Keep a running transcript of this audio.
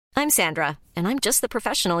I'm Sandra, and I'm just the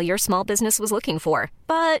professional your small business was looking for.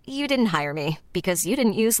 But you didn't hire me because you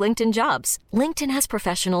didn't use LinkedIn Jobs. LinkedIn has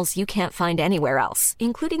professionals you can't find anywhere else,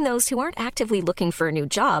 including those who aren't actively looking for a new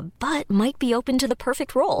job, but might be open to the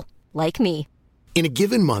perfect role, like me. In a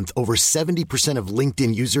given month, over 70% of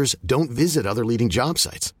LinkedIn users don't visit other leading job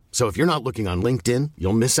sites. So if you're not looking on LinkedIn,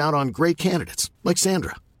 you'll miss out on great candidates like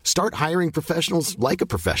Sandra. Start hiring professionals like a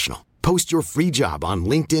professional. Post your free job on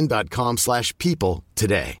linkedin.com/people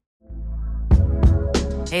today.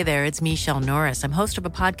 Hey there, it's Michelle Norris. I'm host of a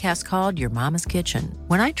podcast called Your Mama's Kitchen.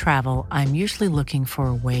 When I travel, I'm usually looking for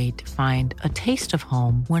a way to find a taste of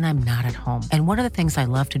home when I'm not at home. And one of the things I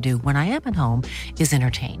love to do when I am at home is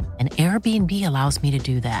entertain. And Airbnb allows me to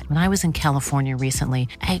do that. When I was in California recently,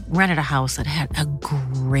 I rented a house that had a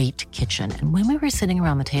great kitchen. And when we were sitting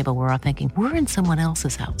around the table, we're all thinking, we're in someone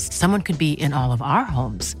else's house. Someone could be in all of our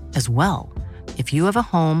homes as well. If you have a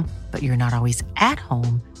home, but you're not always at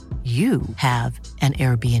home, you have an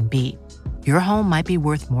Airbnb. Your home might be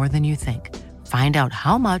worth more than you think. Find out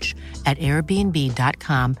how much at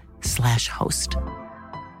airbnb.com/host.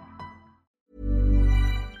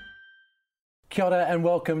 Kia ora and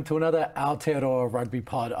welcome to another Aotearoa Rugby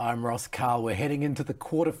Pod. I'm Ross Carl. We're heading into the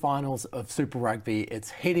quarterfinals of Super Rugby.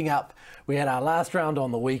 It's heating up. We had our last round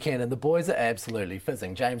on the weekend and the boys are absolutely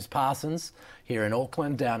fizzing. James Parsons here in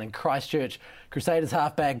Auckland, down in Christchurch. Crusaders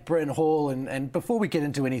halfback Bryn Hall. And before we get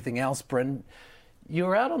into anything else, Bryn, you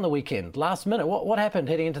were out on the weekend, last minute. What happened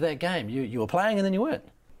heading into that game? You were playing and then you weren't.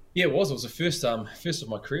 Yeah, it was. It was the first of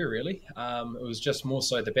my career, really. It was just more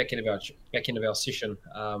so the back end of our session.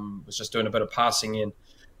 Was just doing a bit of passing and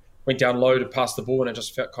went down low to pass the ball, and it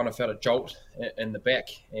just felt a jolt in the back,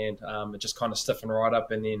 and it just kind of stiffened right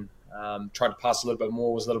up. And then tried to pass a little bit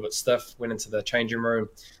more, was a little bit stiff. Went into the changing room,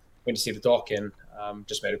 went to see the doc, and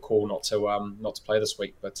just made a call not to play this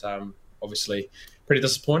week. But obviously pretty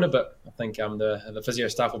disappointed, but I think the physio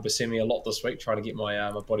staff will be seeing me a lot this week, trying to get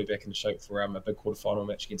my body back into shape for a big quarterfinal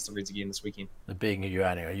match against the Reds again this weekend. Being a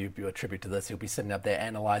Ioane, you attribute to this, he'll be sitting up there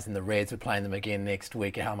analysing the Reds. We're playing them again next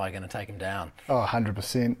week. How am I going to take him down? Oh,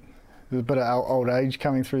 100%. There's a bit of old age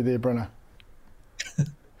coming through there, Brynner.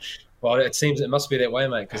 Well, it must be that way,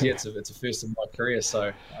 mate, because it's a first in my career,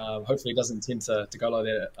 so hopefully it doesn't tend to go like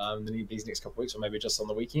that these next couple of weeks, or maybe just on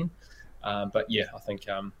the weekend. But yeah, I think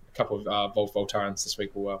a couple of Voltarans this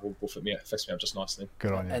week will fix me up just nicely.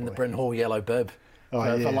 Good on you, and boy. the Bryn Hall yellow bib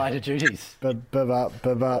for lighter duties. Bib up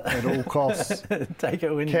at all costs. Take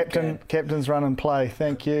it when Captain's run and play.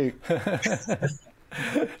 Thank you.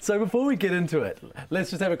 So before we get into it,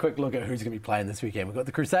 let's just have a quick look at who's going to be playing this weekend. We've got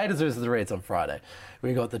the Crusaders versus the Reds on Friday.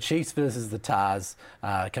 We've got the Chiefs versus the Tars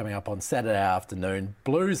coming up on Saturday afternoon.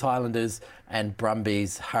 Blues, Highlanders and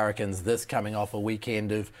Brumbies, Hurricanes. This coming off a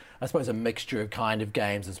weekend of, I suppose, a mixture of kind of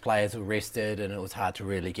games as players were rested and it was hard to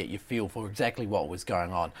really get your feel for exactly what was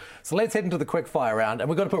going on. So let's head into the quickfire round, and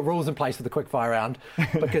we've got to put rules in place for the quickfire round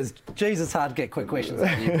because, geez, it's hard to get quick questions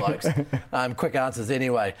out of you blokes. Quick answers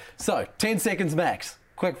anyway. So 10 seconds max.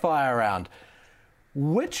 Quickfire round.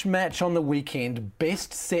 Which match on the weekend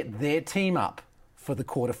best set their team up for the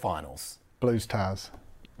quarterfinals? Blues Tars.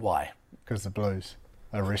 Why? Because the Blues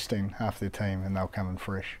are resting half their team and they'll come in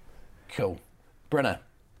fresh. Cool. Brynner?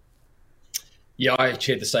 Yeah, I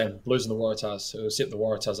actually had the same. Blues and the Waratahs. It will set the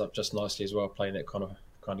Waratahs up just nicely as well, playing that kind of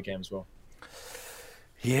game as well.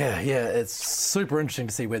 Yeah, it's super interesting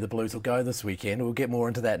to see where the Blues will go this weekend. We'll get more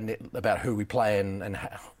into that about who we play and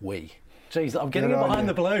how we. Jeez, I'm getting behind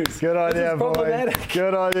the Blues. Good idea, boy.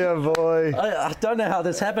 Good idea, boy. I don't know how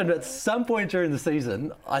this happened, but at some point during the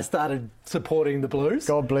season, I started supporting the Blues.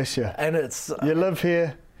 God bless you. And it's... You live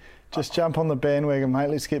here. Just jump on the bandwagon, mate.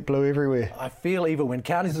 Let's get blue everywhere. I feel even when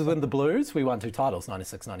Counties was with the Blues, we won 2 titles,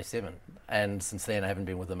 96, 97. And since then, I haven't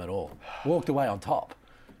been with them at all. Walked away on top.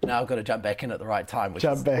 Now I've got to jump back in at the right time, which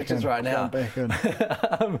is right now. Jump back in.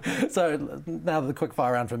 So now that the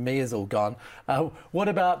quickfire round for me is all gone, what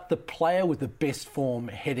about the player with the best form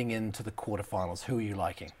heading into the quarterfinals? Who are you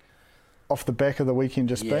liking? Off the back of the weekend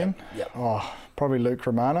been? Yeah. Oh, probably Luke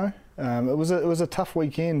Romano. It was a tough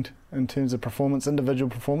weekend in terms of individual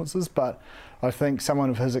performances, but I think someone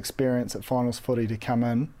of his experience at finals footy to come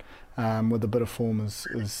in with a bit of form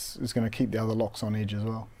is going to keep the other locks on edge as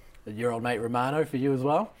well. Your old mate Romano for you as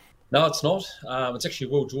well? No, it's not. It's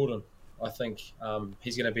actually Will Jordan. I think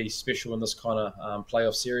he's going to be special in this kind of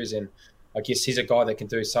playoff series, and I guess he's a guy that can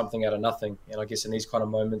do something out of nothing. And I guess in these kind of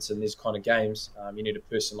moments, in these kind of games, you need a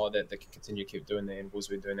person like that can continue to keep doing that, and Will's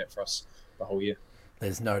been doing that for us the whole year.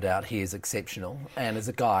 There's no doubt he is exceptional, and is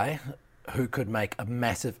a guy who could make a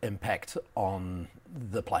massive impact on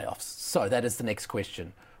the playoffs. So that is the next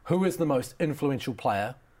question. Who is the most influential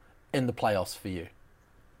player in the playoffs for you?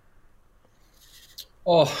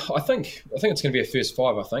 Oh, I think it's going to be a first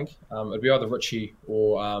five. I think it'll be either Richie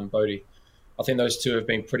or Bodie. I think those two have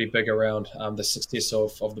been pretty big around the success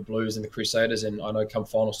of the Blues and the Crusaders. And I know come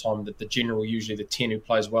finals time that the general, usually the 10 who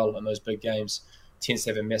plays well in those big games, tends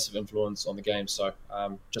to have a massive influence on the game. So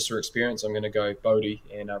just through experience, I'm going to go Bodie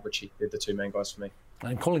and Richie. They're the two main guys for me.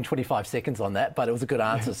 I'm calling 25 seconds on that, but it was a good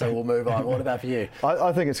answer, so we'll move on. What about for you?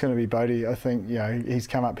 I think it's going to be Bodie. I think he's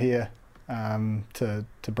come up here to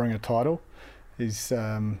bring a title. He's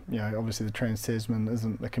obviously the Trans-Tasman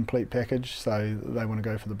isn't the complete package, so they want to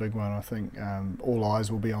go for the big one. I think all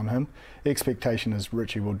eyes will be on him. The expectation is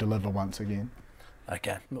Richie will deliver once again.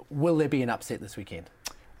 Okay. Will there be an upset this weekend?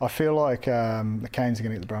 I feel like the Canes are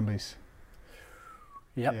going to get the Brumbies.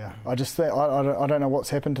 Yep. Yeah. I just think I don't know what's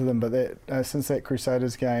happened to them, but since that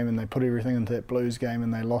Crusaders game and they put everything into that Blues game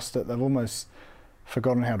and they lost it, they've almost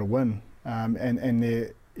forgotten how to win.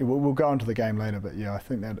 We'll go into the game later, but yeah, I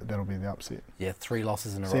think that'll be the upset. Yeah, 3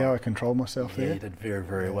 losses in a row. See how I controlled myself there? Yeah, you did very,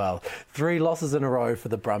 very well. 3 losses in a row for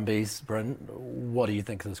the Brumbies. Bryn, what do you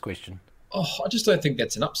think of this question? Oh, I just don't think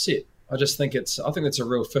that's an upset. I think it's a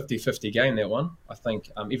real 50-50 game, that one. I think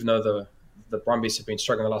even though the Brumbies have been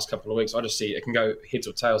struggling the last couple of weeks, I just see it can go heads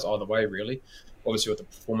or tails either way, really. Obviously, with the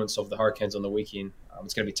performance of the Hurricanes on the weekend,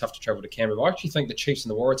 it's going to be tough to travel to Canberra. But I actually think the Chiefs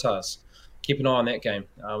and the Waratahs, keep an eye on that game.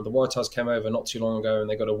 The Waratahs came over not too long ago and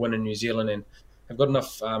they got a win in New Zealand and have got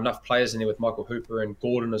enough players in there with Michael Hooper and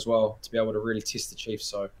Gordon as well to be able to really test the Chiefs.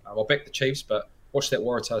 So I'll back the Chiefs, but watch that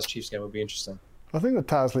Waratahs-Chiefs game, will be interesting. I think the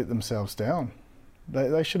Tars let themselves down.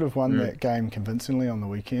 They should have won that game convincingly on the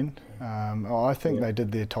weekend. I think they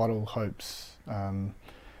did their title hopes.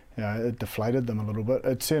 It deflated them a little bit.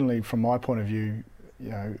 It certainly, from my point of view,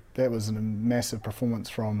 that was a massive performance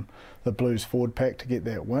from the Blues forward pack to get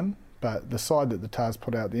that win. But the side that the Tars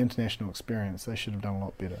put out, the international experience, they should have done a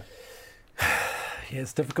lot better. Yeah,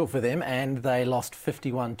 it's difficult for them, and they lost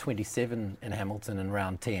 51-27 in Hamilton in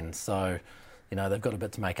round 10. So, they've got a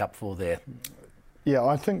bit to make up for there. Yeah,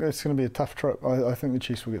 I think it's going to be a tough trip. I think the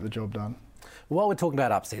Chiefs will get the job done. While we're talking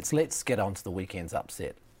about upsets, let's get on to the weekend's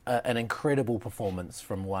upset. An incredible performance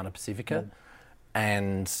from Moana Pacifica,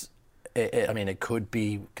 and it could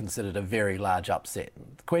be considered a very large upset.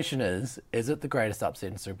 The question is it the greatest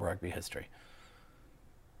upset in Super Rugby history?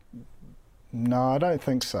 No, I don't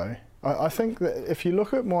think so. I think that if you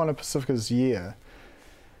look at Moana Pacifica's year,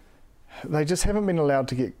 they just haven't been allowed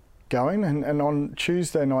to get going. And on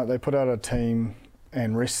Tuesday night, they put out a team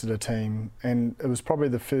and rested a team, and it was probably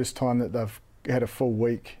the first time that they've had a full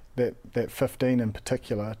week, that 15 in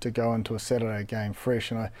particular, to go into a Saturday game fresh.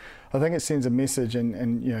 And I think it sends a message,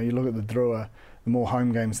 and you look at the Drua, the more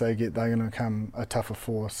home games they get, they're going to become a tougher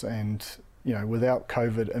force. And without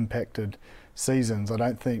COVID impacted seasons, I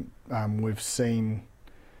don't think we've seen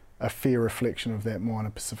a fair reflection of that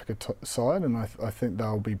Moana Pacifica side, and I think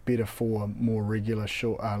they'll be better for more regular,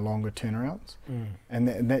 longer turnarounds.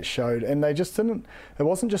 And that showed. And they just didn't. It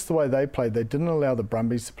wasn't just the way they played. They didn't allow the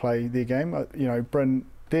Brumbies to play their game. Bryn,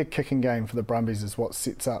 their kicking game for the Brumbies is what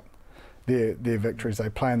sets up their victories. They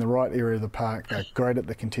play in the right area of the park. They're great at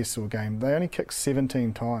the contestable game. They only kicked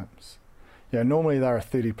 17 times. Normally they're a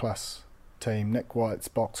 30-plus team. Nick White's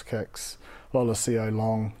box kicks, Lolosio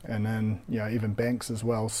long, and then even Banks as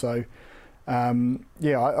well. So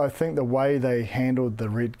I think the way they handled the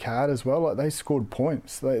red card as well, like they scored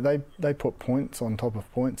points. They put points on top of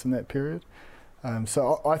points in that period.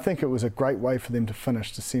 So I think it was a great way for them to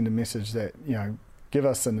finish, to send a message that give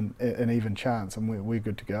us an even chance and we're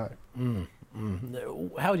good to go.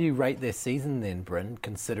 How do you rate their season then, Bryn,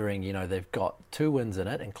 considering they've got 2 wins in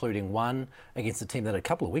it, including one against a team that a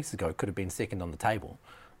couple of weeks ago could have been second on the table?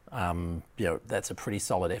 That's a pretty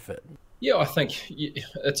solid effort. Yeah, I think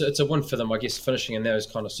it's a win for them, I guess, finishing in those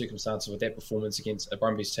kind of circumstances with that performance against a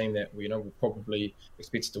Brumbies team that we probably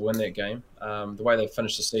expected to win that game. The way they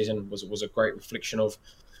finished the season was a great reflection of,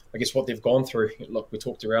 I guess, what they've gone through. Look, we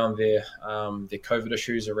talked around their COVID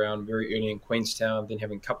issues around very early in Queenstown, then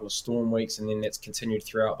having a couple of storm weeks, and then that's continued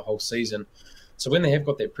throughout the whole season. So when they have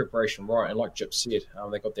got that preparation right, and like Jip said,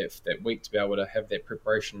 they got that week to be able to have that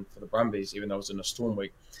preparation for the Brumbies, even though it was in a storm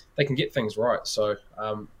week, they can get things right. So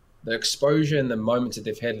the exposure and the moments that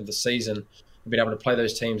they've had in the season, have been able to play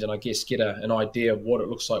those teams and I guess get an idea of what it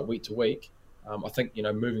looks like week to week. I think,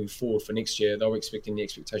 moving forward for next year, they'll be expecting the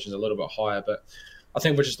expectations a little bit higher, but I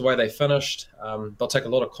think with just the way they finished, they'll take a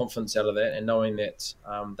lot of confidence out of that, and knowing that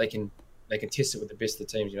they can test it with the best of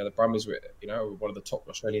the teams. The Brumbies were one of the top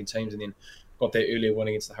Australian teams, and then got their earlier win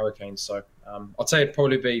against the Hurricanes. So I'd say it'd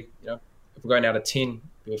probably be, if we're going out of 10,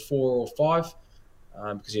 be a 4 or 5,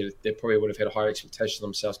 because they probably would have had a higher expectation of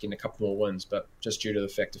themselves getting a couple more wins, but just due to the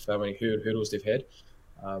fact of how many hurdles they've had,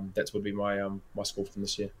 that would be my my score from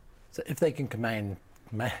this year. So if they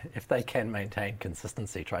can maintain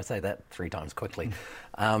consistency, try to say that 3 times quickly,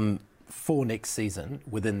 for next season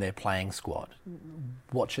within their playing squad,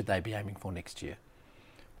 what should they be aiming for next year?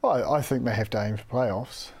 Well, I think they have to aim for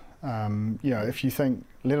playoffs. If you think,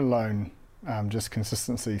 let alone just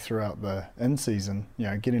consistency throughout the in-season,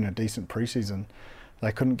 getting a decent pre-season,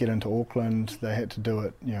 they couldn't get into Auckland. They had to do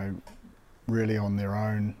it, really on their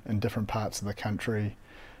own in different parts of the country,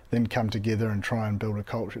 then come together and try and build a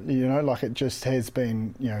culture. It just has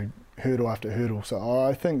been, hurdle after hurdle. So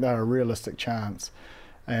I think they're a realistic chance.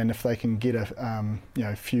 And if they can get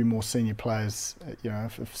a few more senior players,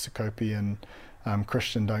 if Sekope and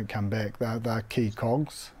Christian don't come back, they're key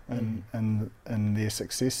cogs in their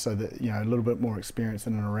success. So that a little bit more experience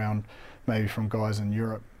in and around, maybe from guys in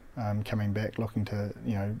Europe coming back, looking to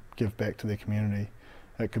give back to their community,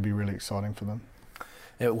 it could be really exciting for them.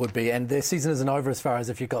 It would be, and their season isn't over as far as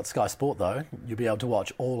if you've got Sky Sport though. You'll be able to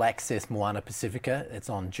watch All Access Moana Pacifica.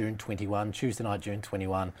 It's on June 21, Tuesday night, June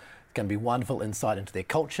 21. It's going to be wonderful insight into their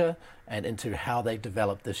culture and into how they've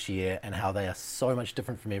developed this year and how they are so much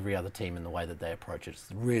different from every other team in the way that they approach it. It's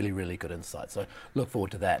really, really good insight. So look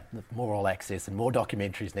forward to that. More All Access and more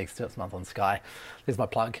documentaries next month on Sky. There's my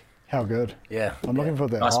plug. How good. Yeah. I'm looking for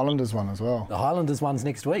that Highlanders one as well. The Highlanders one's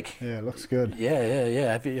next week. Yeah, it looks good.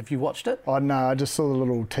 Yeah. Have you watched it? Oh, no, I just saw the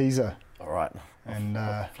little teaser. All right. And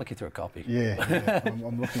I'll flick you through a copy. Yeah,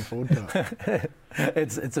 I'm looking forward to it.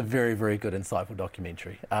 It's a very, very good, insightful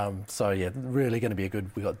documentary. Really going to be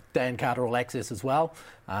we've got Dan Carter All Access as well.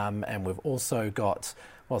 And we've also got,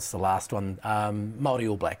 what's the last one? Māori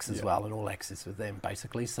All Blacks as well, and All Access with them,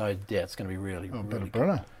 basically. So, it's going to be really, really good.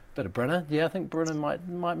 Brunner. Bit of Brunner. Yeah, I think Brunner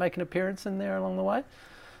might make an appearance in there along the way.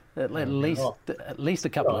 At least a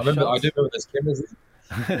couple of shots. I do remember those cameras.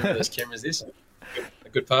 Those cameras there. A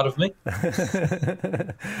good part of me.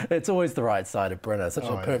 It's always the right side of Brunner. Such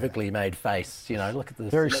a perfectly made face. Look at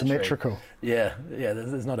this. Very symmetrical. Yeah.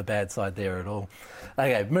 There's not a bad side there at all.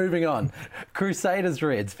 Okay, moving on. Crusaders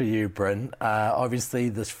Reds for you, Bryn. Obviously,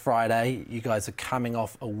 this Friday, you guys are coming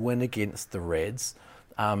off a win against the Reds.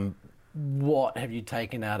 What have you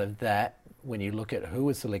taken out of that when you look at who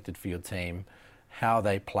was selected for your team, how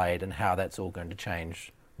they played, and how that's all going to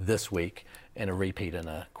change this week in a repeat in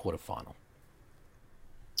a quarterfinal?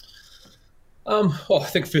 I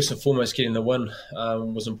think first and foremost, getting the win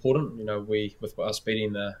was important. With us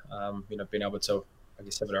beating the, being able to, I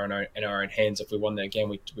guess, have it in our own hands. If we won that game,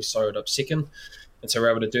 we sewed up second, and so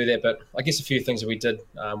we're able to do that. But I guess a few things that we did,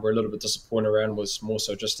 we're a little bit disappointed around was more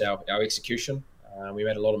so just our execution. We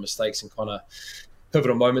made a lot of mistakes and kind of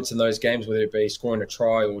pivotal moments in those games, whether it be scoring a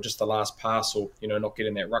try or just the last pass or, not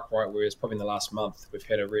getting that ruck right, whereas probably in the last month we've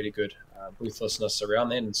had a really good ruthlessness around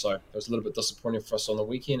that. And so it was a little bit disappointing for us on the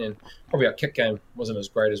weekend, and probably our kick game wasn't as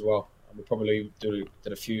great as well. We probably did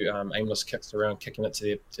a few aimless kicks around, kicking it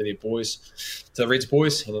to their boys, to the Reds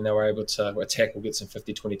boys, and then they were able to attack or get some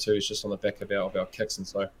 50-22s just on the back of our kicks. And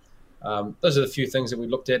so those are the few things that we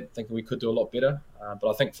looked at, thinking we could do a lot better. But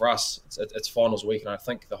I think for us, it's finals week, and I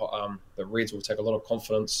think the Reds will take a lot of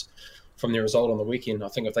confidence from their result on the weekend. I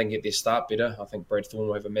think if they can get their start better, I think Brad Thorne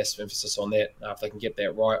will have a massive emphasis on that. If they can get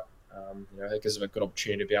that right, it gives them a good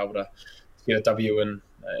opportunity to be able to get a W in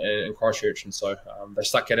Christchurch. And so they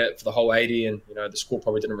stuck at it for the whole 80, and the score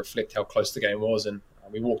probably didn't reflect how close the game was. And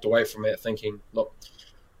we walked away from that thinking, look,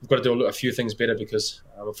 we've got to do a few things better, because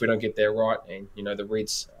if we don't get that right and, the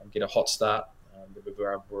Reds get a hot start,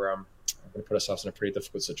 we're going to put ourselves in a pretty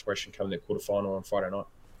difficult situation coming that quarterfinal on Friday night.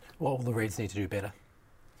 What will the Reds need to do better?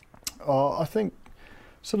 I think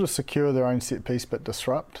sort of secure their own set piece but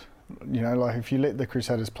disrupt. If you let the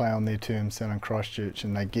Crusaders play on their terms down in Christchurch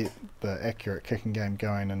and they get the accurate kicking game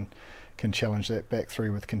going and can challenge that back three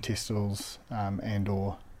with contestables and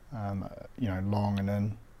or long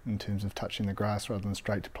and in terms of touching the grass rather than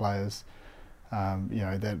straight to players,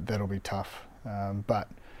 that'll be tough. But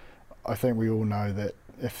I think we all know that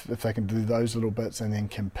if they can do those little bits and then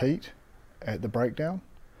compete at the breakdown,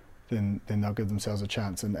 then they'll give themselves a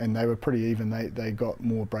chance. And they were pretty even. They got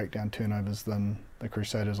more breakdown turnovers than the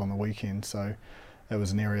Crusaders on the weekend, so it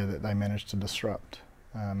was an area that they managed to disrupt.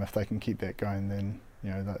 If they can keep that going, then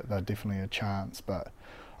they're definitely a chance. But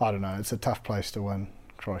I don't know, it's a tough place to win,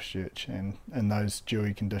 Christchurch, and in those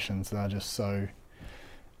dewy conditions they're just so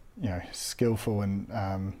skillful, and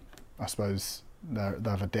I suppose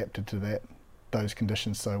they've adapted to those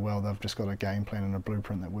conditions so well. They've just got a game plan and a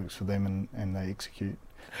blueprint that works for them, and they execute.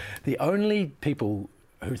 The only people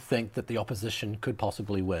who think that the opposition could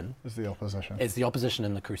possibly win is the opposition. It's the opposition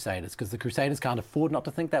in the Crusaders, because the Crusaders can't afford not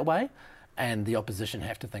to think that way, and the opposition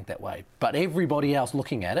have to think that way. But everybody else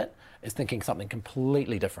looking at it is thinking something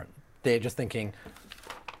completely different. They're just thinking,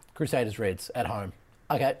 Crusaders Reds at home.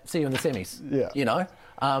 Okay, see you in the semis. Yeah. You know?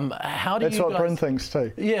 How do That's you what guys... Bryn thinks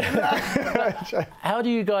too. Yeah. How do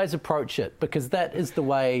you guys approach it? Because that is the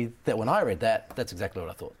way that when I read that, that's exactly what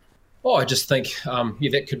I thought. Oh, I just think,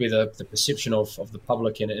 that could be the perception of the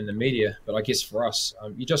public and the media. But I guess for us,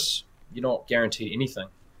 you're not guaranteed anything.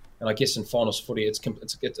 And I guess in finals footy, it's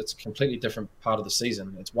a completely different part of the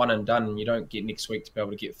season. It's one and done, and you don't get next week to be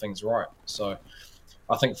able to get things right. So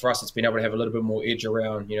I think for us, it's been able to have a little bit more edge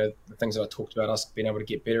around, the things that I talked about, us being able to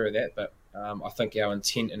get better at that. But I think our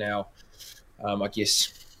intent and our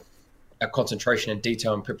concentration and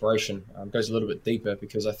detail and preparation goes a little bit deeper,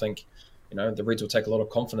 because I think, the Reds will take a lot of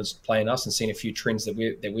confidence playing us and seeing a few trends that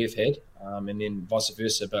we've had, and then vice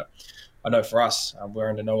versa. But I know for us, we're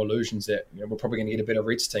under no illusions that we're probably going to get a better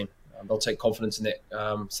Reds team. They'll take confidence in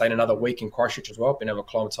that. Staying another week in Christchurch as well, being able to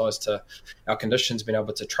acclimatise to our conditions, being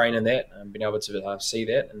able to train in that, and being able to see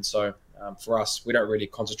that. And so for us, we don't really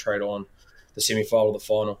concentrate on the semi-final or the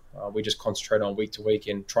final. We just concentrate on week to week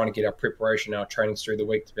and trying to get our preparation, our trainings through the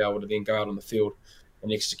week to be able to then go out on the field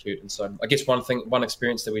and execute. And so I guess one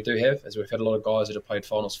experience that we do have is we've had a lot of guys that have played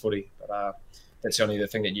finals footy, but that's the only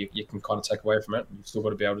thing that you can kind of take away from it. You've still got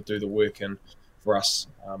to be able to do the work, and for us,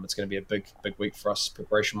 it's going to be a big week for us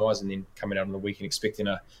preparation-wise, and then coming out on the week and expecting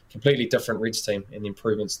a completely different Reds team and the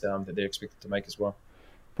improvements that they're expected to make as well.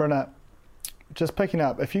 Brynna, just picking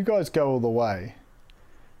up, if you guys go all the way,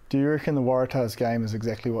 do you reckon the Waratahs game is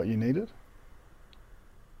exactly what you needed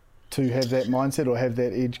to have that mindset or have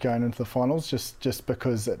that edge going into the finals, just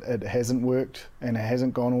because it hasn't worked and it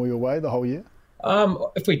hasn't gone all your way the whole year?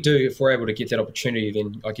 If we're able to get that opportunity,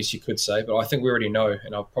 then I guess you could say. But I think we already know,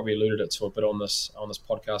 and I've probably alluded to a bit on this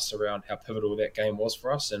podcast around how pivotal that game was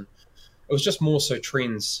for us. And it was just more so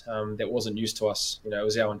trends that wasn't used to us. It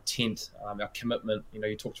was our intent, our commitment.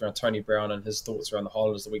 You talked around Tony Brown and his thoughts around the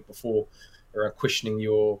Highlanders the week before, around questioning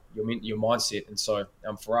your mindset. And so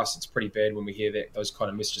for us, it's pretty bad when we hear those kind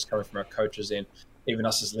of messages coming from our coaches and even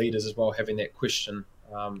us as leaders as well, having that question.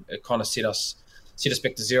 It kind of set us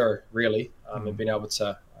back to zero, really, and being able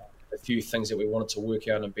to a few things that we wanted to work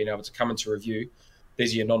out and being able to come into review.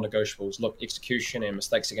 These are your non-negotiables. Look, execution and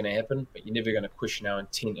mistakes are going to happen, but you're never going to question our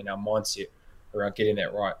intent and our mindset around getting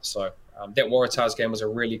that right. So that Waratahs game was a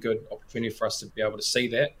really good opportunity for us to be able to see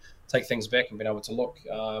that, take things back, and being able to look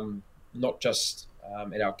not just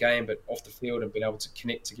at our game, but off the field, and being able to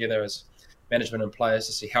connect together as management and players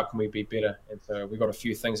to see how can we be better. And so we got a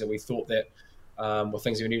few things that we thought that were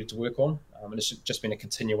things that we needed to work on, and it's just been a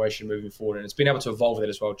continuation moving forward, and it's been able to evolve that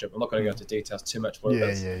as well, Jim. I'm not going to go into details too much.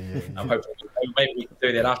 I'm hoping maybe we can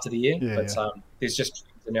do that after the year, there's just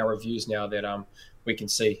in our reviews now that we can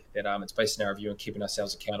see that it's based on our review and keeping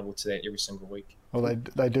ourselves accountable to that every single week. Well,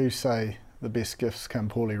 they do say the best gifts come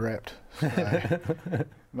poorly wrapped. So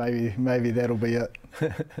maybe that'll be it.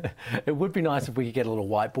 It would be nice if we could get a little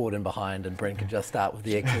whiteboard in behind and Brent could just start with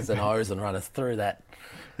the X's and O's and run us through that.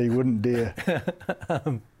 He wouldn't dare.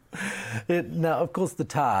 Now, of course, the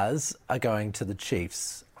Tars are going to the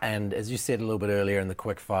Chiefs. And as you said a little bit earlier in the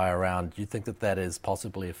quickfire round, you think that is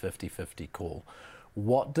possibly a 50-50 call.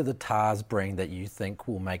 What do the Tars bring that you think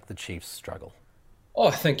will make the Chiefs struggle? Oh,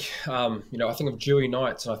 I think, I think of Dewey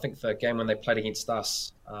Knights, and I think the game when they played against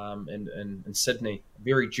us in Sydney,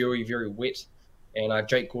 very dewy, very wet. And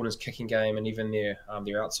Jake Gordon's kicking game and even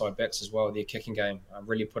their outside backs as well, their kicking game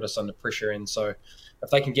really put us under pressure. And so if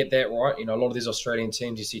they can get that right, a lot of these Australian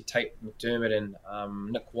teams, you see Tate McDermott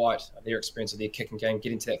and Nick White, their experience of their kicking game,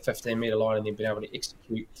 getting to that 15-metre line and then being able to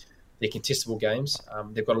execute their contestable games.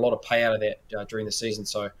 They've got a lot of pay out of that during the season.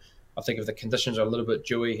 So I think if the conditions are a little bit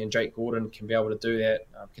dewy and Jake Gordon can be able to do that,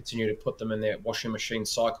 continue to put them in that washing machine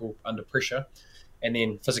cycle under pressure. And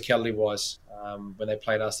then physicality-wise, when they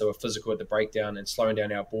played us, they were physical at the breakdown and slowing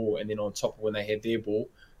down our ball. And then on top of when they had their ball,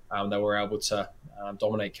 they were able to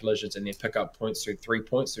dominate collisions and then pick up points through 3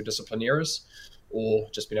 points through discipline errors or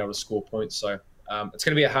just being able to score points. So it's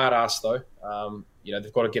going to be a hard ask, though.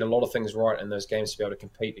 They've got to get a lot of things right in those games to be able to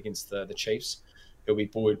compete against the Chiefs. They'll be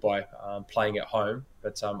buoyed by playing at home.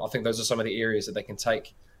 But I think those are some of the areas that they can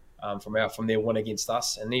take from their win against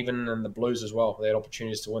us. And even in the Blues as well, they had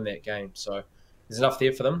opportunities to win that game. So there's enough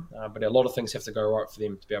there for them, but a lot of things have to go right for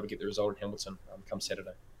them to be able to get the result in Hamilton come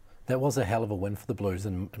Saturday. That was a hell of a win for the Blues,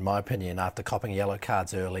 in my opinion, after copping yellow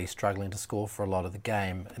cards early, struggling to score for a lot of the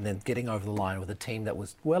game, and then getting over the line with a team that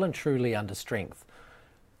was well and truly under strength.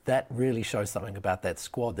 That really shows something about that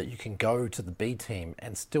squad, that you can go to the B team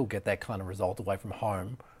and still get that kind of result away from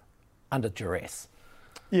home under duress.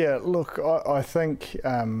 Yeah, look, I think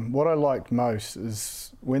what I liked most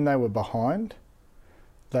is when they were behind,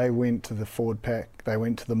 they went to the forward pack, they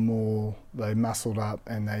went to the maul, they muscled up,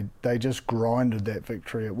 and they just grinded that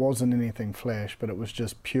victory. It wasn't anything flash, but it was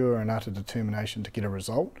just pure and utter determination to get a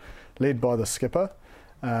result, led by the skipper,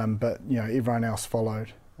 but everyone else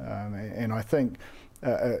followed. And I think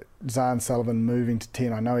Zaan Sullivan moving to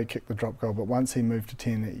 10, I know he kicked the drop goal, but once he moved to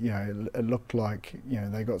 10, it looked like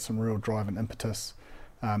they got some real drive and impetus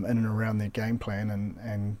in and around their game plan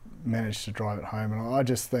and managed to drive it home. And I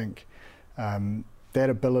just think that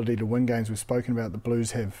ability to win games, we've spoken about, the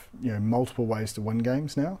Blues have multiple ways to win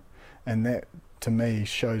games now, and that to me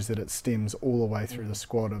shows that it stems all the way through the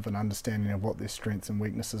squad of an understanding of what their strengths and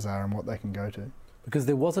weaknesses are and what they can go to. Because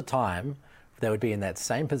there was a time they would be in that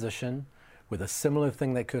same position with a similar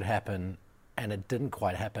thing that could happen, and it didn't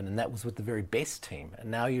quite happen, and that was with the very best team. And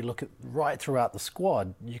now you look at right throughout the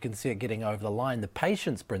squad, you can see it getting over the line. The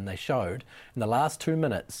patience, Bryn, they showed in the last 2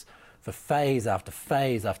 minutes for phase after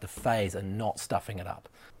phase after phase and not stuffing it up.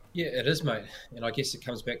 Yeah, it is, mate. And I guess it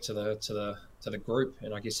comes back to the group,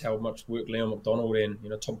 and I guess how much work Leon McDonald and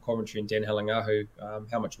Tom Coventry and Dan Halangahu,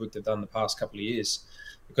 how much work they've done the past couple of years.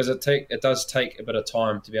 Because it does take a bit of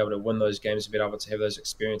time to be able to win those games and be able to have those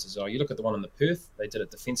experiences. You look at the one in the Perth; they did it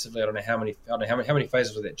defensively. I don't know how many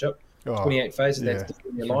phases was that, Jip? 28 phases. Yeah. That's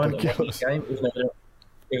in their line in one game.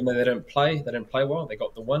 Even though they didn't play well. They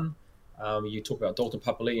got the win. You talk about Dalton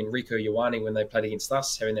Papali'i and Rieko Ioane when they played against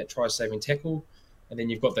us, having that try-saving tackle, and then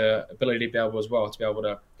you've got the ability to be able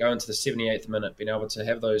to go into the 78th minute, being able to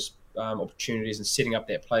have those opportunities and setting up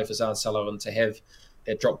that play for Zaan Sullivan to have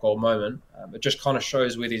that drop goal moment. It just kind of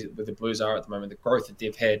shows where the Blues are at the moment, the growth that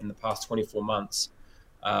they've had in the past 24 months.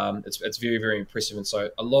 It's very, very impressive. And so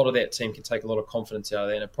a lot of that team can take a lot of confidence out of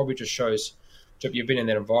that. And it probably just shows, you've been in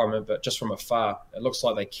that environment, but just from afar, it looks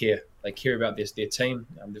like they care. They care about their team.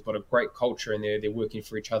 They've got a great culture, and they're working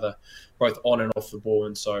for each other, both on and off the ball.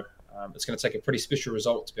 And so it's going to take a pretty special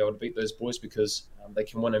result to be able to beat those boys, because they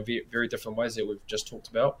can win in very different ways that we've just talked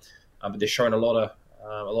about. But they're showing a lot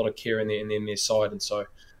of care in their side, and so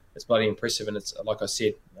it's bloody impressive. And it's, like I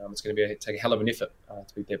said, it's going to take a hell of an effort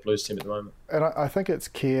to beat that Blues team at the moment. And I think it's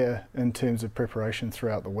care in terms of preparation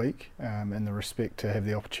throughout the week, and the respect to have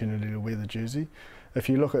the opportunity to wear the jersey. If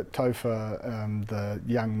you look at Tofa, the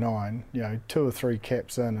young 9, 2 or 3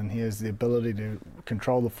 caps in, and he has the ability to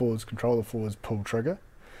control the forwards, pull trigger.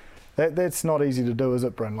 That's not easy to do, is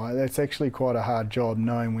it, Bryn? Like, that's actually quite a hard job,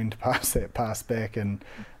 knowing when to pass that pass back, and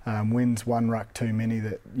when's one ruck too many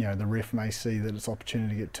that the ref may see that it's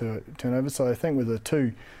opportunity to get turnover. So I think with the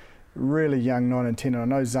 2 really young 9 and 10, and I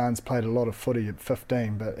know Zaan's played a lot of footy at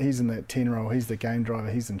 15, but he's in that 10 role, he's the game driver,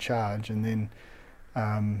 he's in charge, and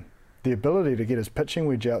then the ability to get his pitching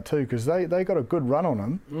wedge out too, because they got a good run on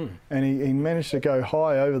him, and he managed to go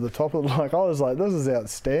high over the top of it. Like, I was like, this is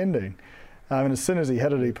outstanding. And as soon as he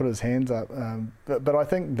hit it, he put his hands up. But I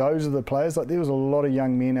think those are the players. Like, there was a lot of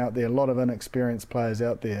young men out there, a lot of inexperienced players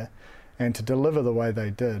out there, and to deliver the way they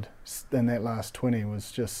did in that last 20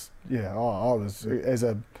 was just, I was, as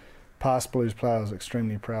a past Blues player, I was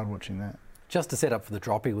extremely proud watching that. Just to set up for the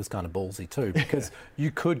droppy was kind of ballsy too, because you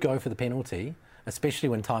could go for the penalty, especially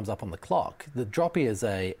when time's up on the clock. The droppy is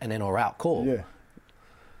an in or out call. Yeah.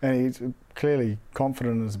 And he's clearly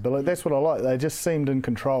confident in his ability. That's what I like. They just seemed in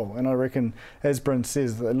control. And I reckon, as Bryn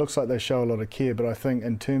says, it looks like they show a lot of care, but I think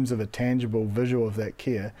in terms of a tangible visual of that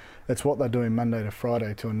care, it's what they're doing Monday to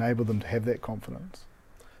Friday to enable them to have that confidence.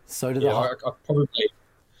 So do I probably...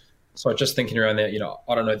 So just thinking around that,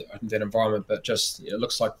 I don't know that environment, but just it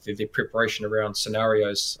looks like their preparation around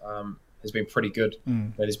scenarios has been pretty good.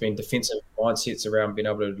 There's been defensive mindsets around being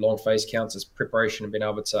able to long phase counts as preparation, and being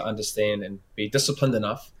able to understand and be disciplined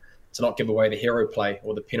enough to not give away the hero play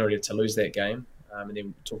or the penalty to lose that game. And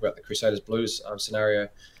then talk about the Crusaders Blues scenario,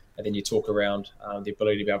 and then you talk around the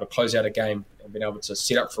ability to be able to close out a game and being able to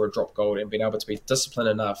set up for a drop goal and being able to be disciplined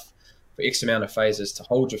enough for X amount of phases to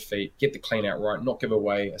hold your feet, get the clean out right, not give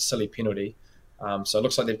away a silly penalty. So it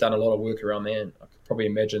looks like they've done a lot of work around there, and I could probably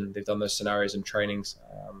imagine they've done those scenarios and trainings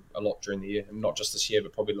a lot during the year, and not just this year,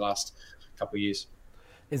 but probably the last couple of years.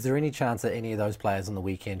 Is there any chance that any of those players on the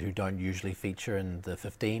weekend who don't usually feature in the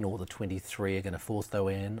 15 or the 23 are going to force their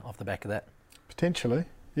way in off the back of that? Potentially,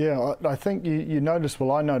 yeah. I think you notice,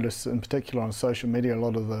 I notice in particular on social media, a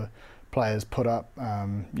lot of the players put up,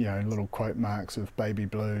 little quote marks of baby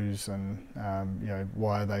blues and,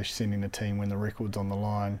 why are they sending a team when the record's on the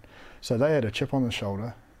line? So they had a chip on the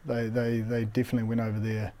shoulder. They definitely went over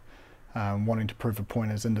there wanting to prove a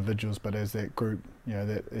point as individuals, but as that group,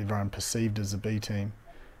 that everyone perceived as a B team.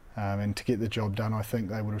 And to get the job done, I think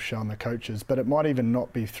they would have shown the coaches. But it might even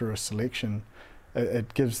not be through a selection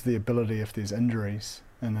it gives the ability, if there's injuries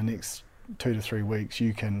in the next 2 to 3 weeks,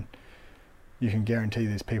 you can guarantee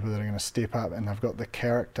there's people that are going to step up and they've got the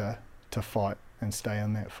character to fight and stay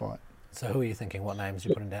in that fight. So who are you thinking? What names are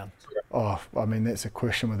you putting down? Oh, I mean, that's a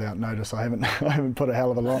question without notice. I haven't put a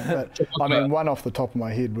hell of a lot, but I mean, one off the top of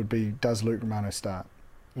my head would be, does Luke Romano start?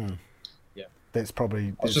 Yeah, that's probably.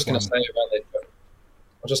 I was just going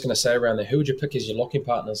to say around there. Who would you pick as your locking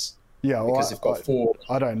partners? Yeah, well, because they've got 4.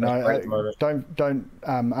 I don't know. Don't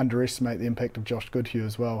underestimate the impact of Josh Goodhue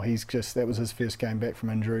as well. That was his first game back from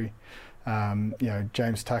injury.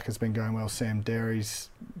 James Tucker's been going well. Sam Derry's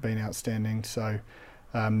been outstanding. So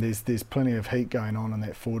there's plenty of heat going on in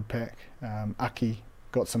that forward pack. Aki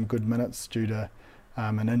got some good minutes due to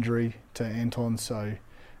an injury to Anton. So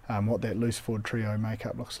what that loose forward trio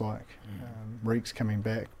makeup looks like. Reek's coming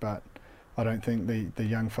back, but I don't think the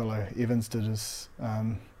young fellow Evans did his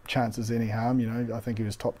chances any harm. I think he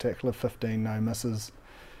was top tackler, 15 no misses,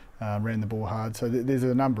 ran the ball hard. So there's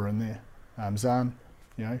a number in there. Zahn,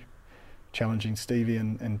 challenging Stevie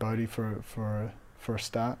and Bodie for a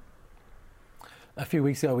start. A few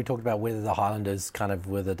weeks ago, we talked about whether the Highlanders kind of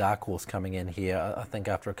were the dark horse coming in here. I think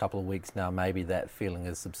after a couple of weeks now, maybe that feeling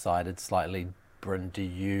has subsided slightly. Bryn, do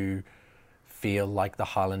you feel like the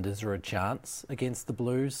Highlanders are a chance against the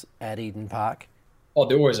Blues at Eden Park? Oh,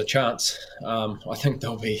 they're always a chance. I think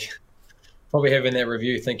they'll be probably having that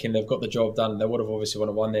review thinking they've got the job done. They would have obviously want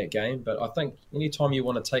to won that game. But I think anytime you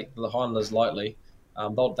want to take the Highlanders lightly,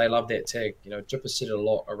 they love that tag. Jipper said it a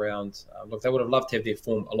lot around, look, they would have loved to have their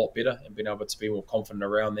form a lot better and been able to be more confident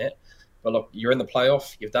around that. But look, you're in the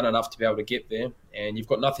playoff, you've done enough to be able to get there, and you've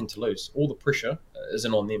got nothing to lose. All the pressure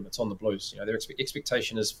isn't on them, it's on the Blues. Their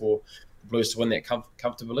expectation is for the Blues to win that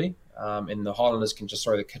comfortably, and the Highlanders can just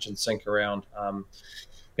throw the kitchen sink around,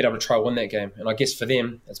 being able to try and win that game. And I guess for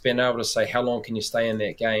them, it's being able to say, how long can you stay in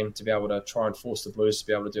that game to be able to try and force the Blues to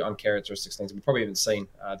be able to do uncharacteristic things we probably haven't seen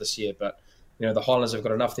this year. But the Highlanders have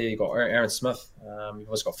got enough there. You've got Aaron Smith. You've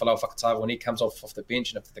also got Folau Fakatava when he comes off the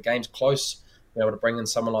bench. And if the game's close, be able to bring in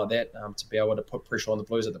someone like that to be able to put pressure on the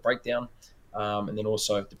Blues at the breakdown. And then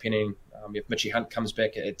also, depending if Mitchie Hunt comes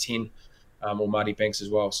back at 10 or Marty Banks as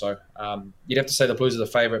well. So you'd have to say the Blues are the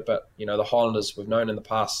favourite, but, the Highlanders, we've known in the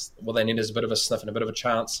past, what they need is a bit of a sniff and a bit of a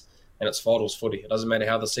chance, and it's finals footy. It doesn't matter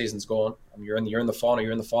how the season's gone. You're in the final,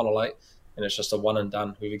 you're in the final 8, and it's just a one and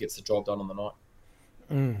done, whoever gets the job done on the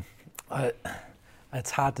night.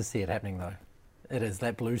 It's hard to see it happening, though. It is.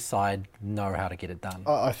 That Blues side know how to get it done.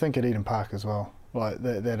 I think at Eden Park as well. Like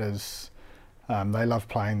that is, they love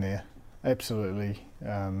playing there. Absolutely.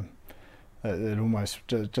 It almost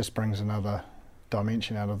just brings another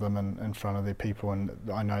dimension out of them in front of their people, and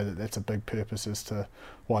I know that that's a big purpose as to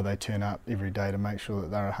why they turn up every day, to make sure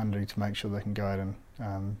that they're hungry, to make sure they can go out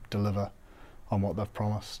and deliver on what they've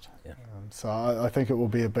promised. Yeah. So I think it will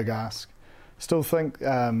be a big ask. Still think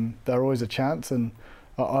they're always a chance, and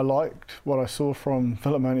I liked what I saw from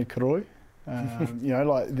Filemoni Koroi.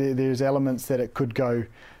 There's elements that it could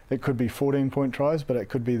be 14-point tries, but it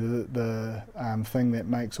could be the thing that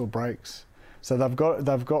makes or breaks. So they've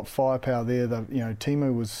got firepower there.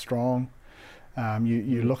 Timu was strong.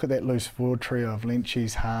 You look at that loose forward trio of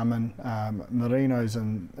Lynchies, Harmon, Marino's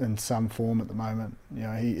in some form at the moment.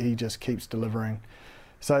 He just keeps delivering.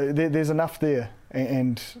 So there's enough there,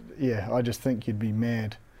 and I just think you'd be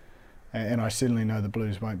mad. And I certainly know the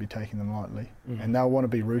Blues won't be taking them lightly. And they'll want to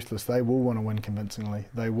be ruthless. They will want to win convincingly.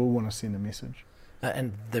 They will want to send a message.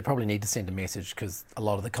 And they probably need to send a message, because a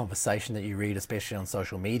lot of the conversation that you read, especially on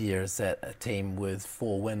social media, is that a team with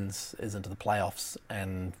 4 wins is into the playoffs.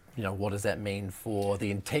 And, what does that mean for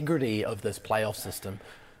the integrity of this playoff system?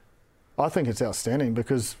 I think it's outstanding,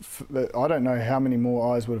 because I don't know how many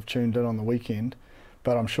more eyes would have tuned in on the weekend,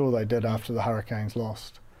 but I'm sure they did after the Hurricanes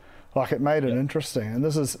lost. Like, it made it interesting. And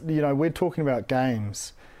this is, we're talking about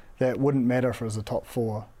games that wouldn't matter if it was a top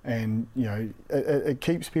 4. And, it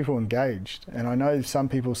keeps people engaged. And I know some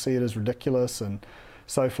people see it as ridiculous and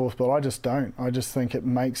so forth, but I just don't. I just think it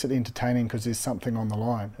makes it entertaining because there's something on the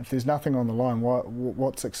line. If there's nothing on the line,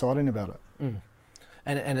 what's exciting about it?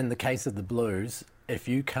 And in the case of the Blues, if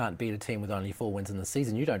you can't beat a team with only 4 wins in the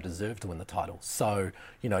season, you don't deserve to win the title. So,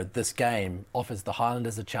 this game offers the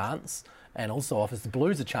Highlanders a chance, and also offers the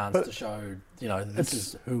Blues a chance to show, this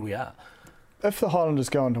is who we are. If the Highlanders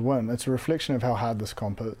go on to win, it's a reflection of how hard this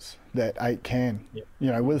comp is, that 8 can,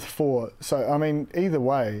 with 4. So, I mean, either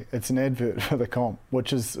way, it's an advert for the comp,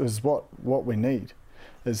 which is what we need,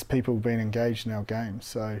 is people being engaged in our games.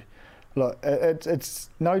 So, look, it's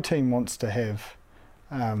no team wants to have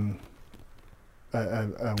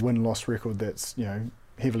a win-loss record that's,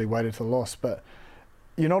 heavily weighted to the loss, but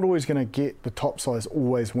you're not always going to get the top sides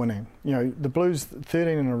always winning. You know, the Blues 13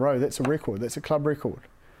 in a row, that's a record. That's a club record.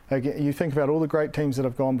 Again, you think about all the great teams that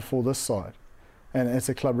have gone before this side, and it's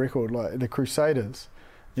a club record. Like the Crusaders,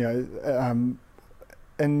 you know,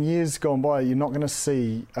 in years gone by, you're not going to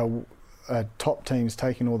see a top teams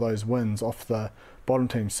taking all those wins off the bottom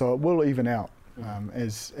teams. So it will even out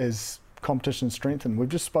as competition strengthens. We've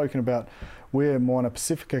just spoken about where Moana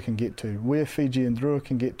Pacifica can get to, where Fiji and Drua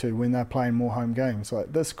can get to when they're playing more home games.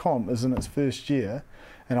 Like this comp is in its first year,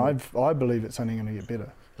 and I believe it's only going to get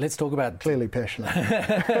better. Let's talk about clearly passionate.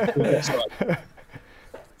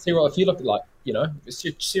 See, well, if you look at, like, you know,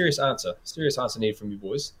 serious answer needed from you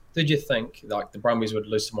boys. Did you think like the Brumbies would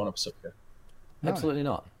lose to Moana Pacifica? No, absolutely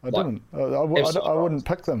not. I didn't. I wouldn't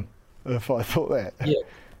pick them if I thought that.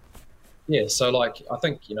 Yeah. So like, I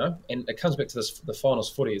think, you know, and it comes back to the finals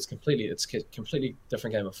footy. It's a completely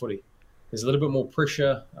different game of footy. There's a little bit more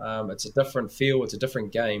pressure. It's a different feel. It's a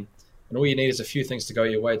different game. And all you need is a few things to go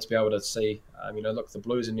your way to be able to see, you know, look, the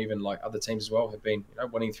Blues and even like other teams as well have been, you know,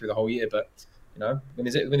 winning through the whole year. But, you know, when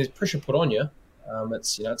there's pressure put on you,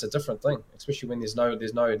 it's, you know, it's a different thing, especially when there's no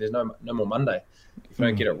more Monday if you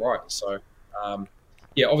don't get it right. So,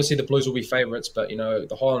 yeah, obviously the Blues will be favourites, but, you know,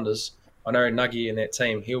 the Highlanders, I know Nuggie and that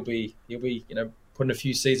team, he'll be, you know, putting a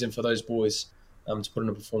few seeds in for those boys to put in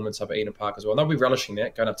a performance up at Eden Park as well. And they'll be relishing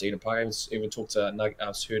that, going up to Eden Park. I even talked to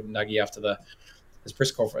Nuggie after his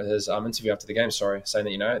press conference, his interview after the game, saying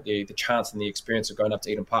that, you know, the chance and the experience of going up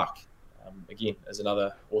to Eden Park, again, is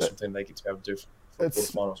another awesome thing they get to be able to do for the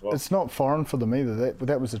final as well. It's not foreign for them either.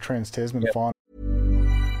 That was a Trans-Tasman final.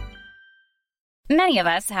 Many of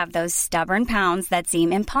us have those stubborn pounds that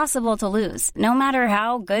seem impossible to lose, no matter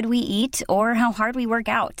how good we eat or how hard we work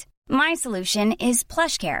out. My solution is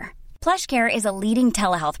PlushCare. PlushCare is a leading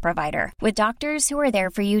telehealth provider with doctors who are there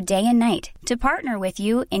for you day and night to partner with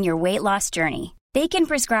you in your weight loss journey. They can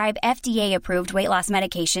prescribe FDA-approved weight loss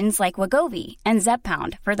medications like Wegovy and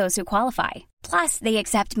Zepbound for those who qualify. Plus, they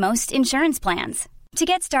accept most insurance plans. To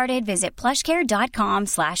get started, visit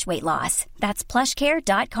plushcare.com/weightloss. That's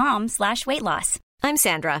plushcare.com/weightloss. I'm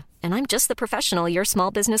Sandra, and I'm just the professional your small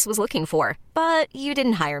business was looking for. But you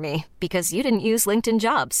didn't hire me because you didn't use LinkedIn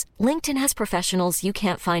Jobs. LinkedIn has professionals you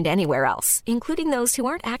can't find anywhere else, including those who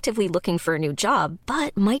aren't actively looking for a new job,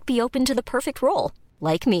 but might be open to the perfect role,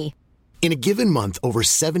 like me. In a given month, over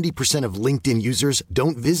 70% of LinkedIn users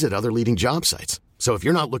don't visit other leading job sites. So if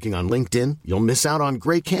you're not looking on LinkedIn, you'll miss out on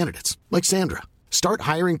great candidates like Sandra. Start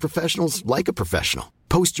hiring professionals like a professional.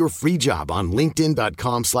 Post your free job on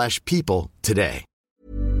linkedin.com/people today.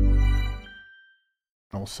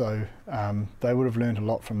 Also, they would have learned a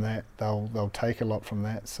lot from that. They'll take a lot from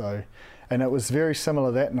that. So, and it was very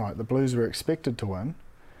similar that night. The Blues were expected to win,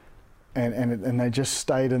 and they just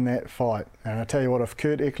stayed in that fight. And I tell you what, if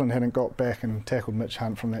Kurt Eklund hadn't got back and tackled Mitch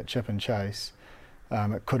Hunt from that chip and chase,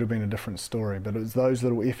 it could have been a different story. But it's those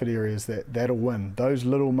little effort areas that'll win. Those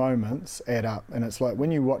little moments add up. And it's like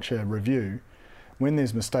when you watch a review, when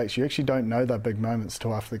there's mistakes, you actually don't know they're big moments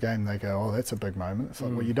till after the game. They go, oh, that's a big moment. It's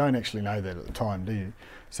like, well, you don't actually know that at the time, do you?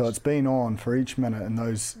 So it's been on for each minute, and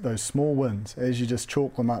those small wins, as you just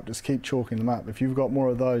chalk them up, just keep chalking them up. If you've got more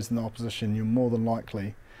of those than the opposition, you're more than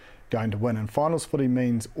likely going to win. And finals footy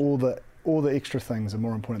means all the extra things are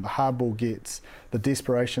more important. The hard ball gets, the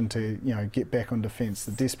desperation to, you know, get back on defence,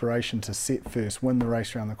 the desperation to set first, win the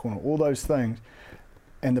race around the corner, all those things,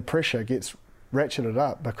 and the pressure gets ratcheted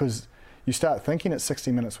up because you start thinking at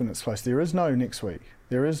 60 minutes when it's close. There is no next week.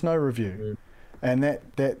 There is no review. And that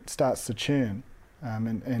starts to churn.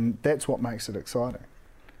 And that's what makes it exciting.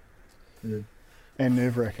 And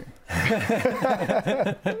nerve-wracking.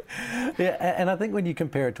 Yeah, and I think when you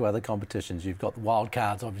compare it to other competitions, you've got the wild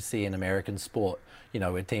cards, obviously, in American sport, you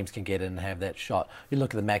know, where teams can get in and have that shot. You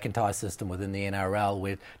look at the McIntyre system within the NRL,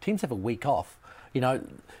 where teams have a week off. You know,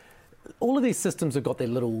 all of these systems have got their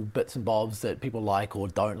little bits and bobs that people like or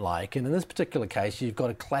don't like. And in this particular case, you've got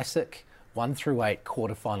a classic 1 through 8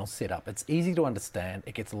 quarterfinal setup. It's easy to understand,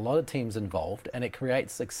 it gets a lot of teams involved, and it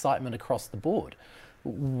creates excitement across the board.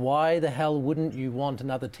 Why the hell wouldn't you want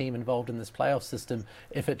another team involved in this playoff system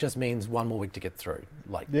if it just means one more week to get through?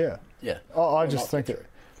 Yeah. I just think it.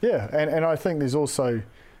 Yeah, and I think there's also,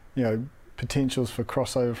 you know, potentials for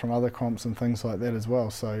crossover from other comps and things like that as well.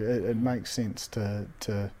 So it makes sense to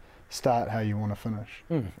start how you want to finish.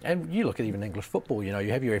 And you look at even English football, you know,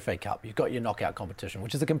 you have your FA Cup, you've got your knockout competition,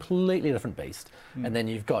 which is a completely different beast, and then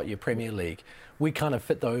you've got your Premier League. We kind of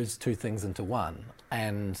fit those two things into one,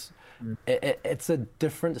 and it's a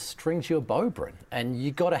different string to your bow, Bryn, and you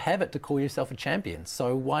got to have it to call yourself a champion,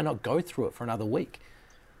 so why not go through it for another week?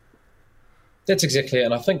 That's exactly it,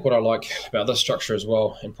 and I think what I like about this structure as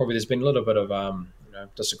well, and probably there's been a little bit of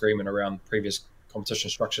disagreement around previous competition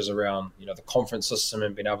structures around the conference system,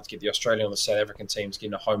 and being able to get the Australian or the South African teams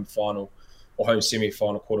getting a home final or home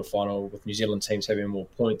semi-final, quarter-final, with New Zealand teams having more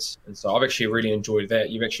points. And so I've actually really enjoyed that.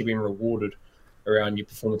 You've actually been rewarded around your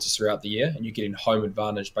performances throughout the year, and you're getting home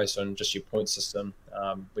advantage based on just your point system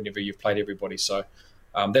whenever you've played everybody. So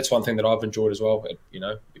that's one thing that I've enjoyed as well.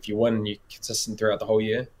 If you win and you're consistent throughout the whole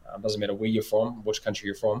year, doesn't matter where you're from, which country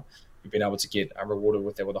you're from, you've been able to get rewarded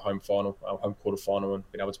with that, with a home final, home quarter-final,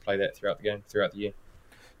 and been able to play that throughout the year.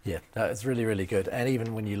 Yeah, it's really, really good. And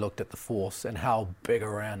even when you looked at the Force and how big a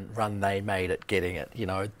run they made at getting it,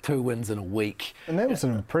 2 wins in a week. And that was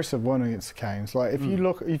an impressive one against the Canes. Like, if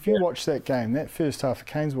you watch that game, that first half, the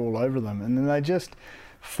Canes were all over them, and then they just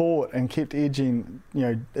fought and kept edging,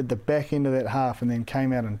 at the back end of that half, and then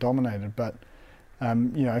came out and dominated. But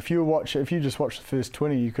if you just watched the first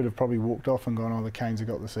 20, you could have probably walked off and gone, "Oh, the Canes have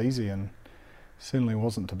got this easy," and certainly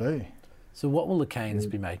wasn't to be. So what will the Canes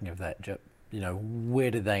be making of that, Jip?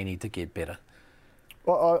 Where do they need to get better?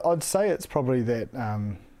 Well, I'd say it's probably that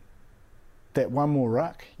one more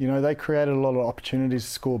ruck. They created a lot of opportunities to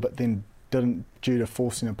score, but then didn't, due to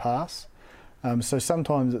forcing a pass. So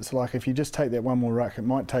sometimes it's like, if you just take that one more ruck, it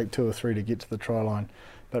might take 2 or 3 to get to the try line,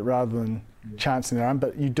 but rather than chancing their own.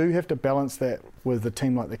 But you do have to balance that with a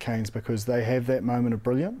team like the Canes, because they have that moment of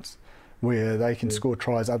brilliance where they can score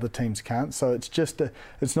tries other teams can't. So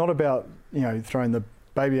it's not about throwing the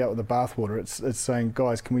baby out with the bathwater. It's saying,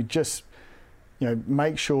 guys, can we just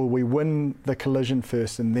make sure we win the collision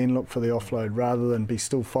first and then look for the offload, rather than be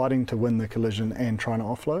still fighting to win the collision and trying to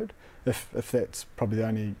offload, if that's probably the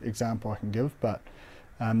only example I can give. But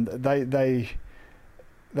they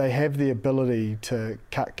have the ability to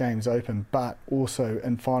cut games open, but also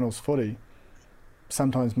in finals footy,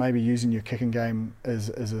 sometimes maybe using your kicking game is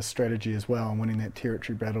a strategy as well, and winning that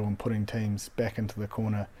territory battle and putting teams back into the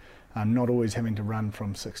corner. Not always having to run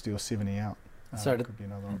from 60 or 70 out. So could be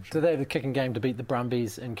another option. Do they have a kicking game to beat the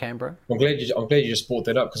Brumbies in Canberra? I'm glad you just brought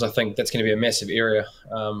that up, because I think that's going to be a massive area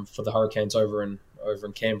for the Hurricanes over in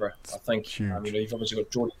Canberra. I think you've obviously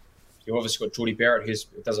got Geordie Barrett,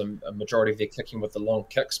 who does a majority of their kicking with the long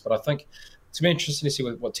kicks. But I think it's going to be interesting to see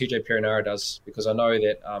what TJ Perenara does, because I know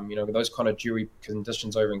that those kind of jury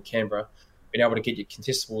conditions over in Canberra, being able to get your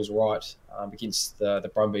contestables right against the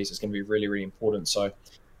Brumbies is going to be really, really important. So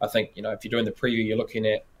I think, if you're doing the preview, you're looking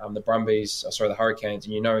at the Hurricanes,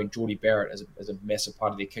 and Geordie Barrett is a massive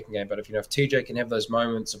part of their kicking game. But if TJ can have those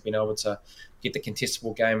moments of being able to get the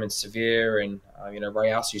contestable game in Severe, and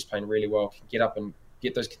Ray Arce, who's playing really well, can get up and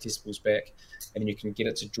get those contestables back, and then you can get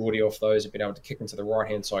it to Geordie off those and being able to kick into the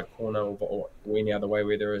right-hand side corner or any other way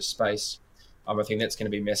where there is space. I think that's going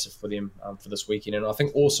to be massive for them for this weekend. And I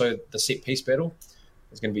think also the set-piece battle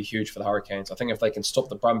is going to be huge for the Hurricanes. I think if they can stop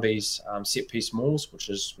the Brumbies set-piece mauls, which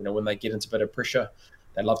is when they get into a bit of pressure,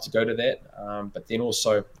 they love to go to that. But then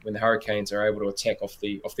also when the Hurricanes are able to attack off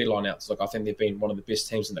their lineouts, I think they've been one of the best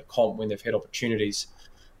teams in the comp when they've had opportunities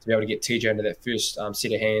to be able to get TJ into that first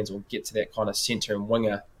set of hands, or get to that kind of centre and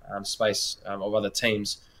winger space of other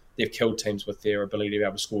teams. They've killed teams with their ability to be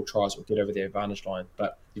able to score tries or get over their advantage line.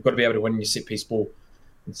 But you've got to be able to win your set-piece ball.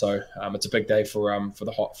 And so it's a big day for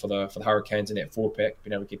the Hurricanes and that forward pack,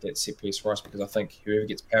 being able to get that set piece right, because I think whoever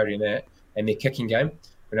gets parity in that and their kicking game,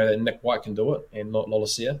 we know that Nick White can do it, and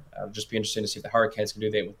Lolesea. It'll just be interesting to see if the Hurricanes can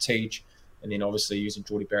do that with Tej, and then obviously using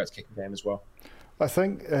Geordie Barrett's kicking game as well. I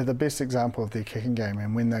think the best example of their kicking game,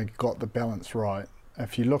 and when they got the balance right,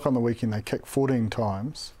 if you look on the weekend, they kicked 14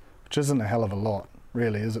 times, which isn't a hell of a lot,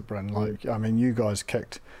 really, is it, Bryn? You guys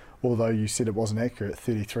kicked, although you said it wasn't accurate,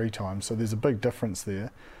 33 times, so there's a big difference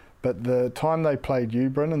there. But the time they played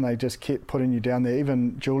you, Bryn, and they just kept putting you down there,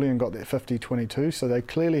 even Julian got that 50-22, so they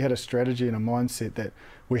clearly had a strategy and a mindset that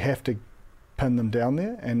we have to pin them down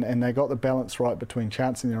there, and they got the balance right between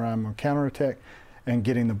chancing their arm on counter-attack and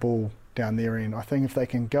getting the ball down their end. I think if they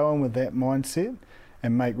can go in with that mindset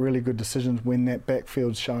and make really good decisions when that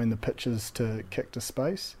backfield's showing the pitches to kick to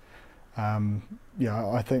space,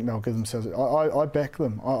 I think they'll give themselves. I back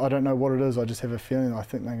them. I don't know what it is. I just have a feeling. I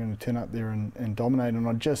think they're going to turn up there and dominate. And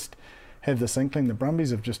I just have this inkling the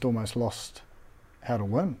Brumbies have just almost lost how to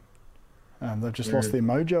win. They've just lost their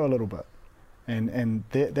mojo a little bit, and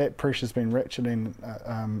that pressure's been ratcheting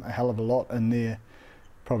a hell of a lot in their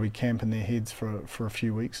probably camp in their heads for a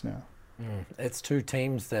few weeks now. It's two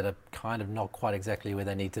teams that are kind of not quite exactly where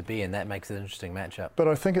they need to be, and that makes it an interesting matchup. But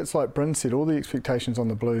I think it's like Bryn said, all the expectations on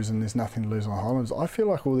the Blues, and there's nothing to lose on the Highlanders. I feel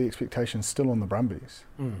like all the expectations still on the Brumbies.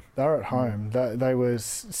 They're at home. They were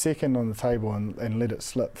second on the table and let it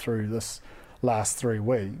slip through this last 3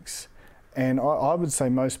 weeks. And I would say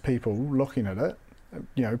most people looking at it,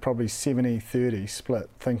 probably 70-30 split,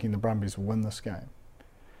 thinking the Brumbies will win this game.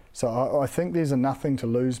 So I think there's a nothing to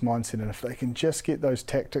lose mindset, and if they can just get those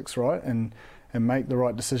tactics right and make the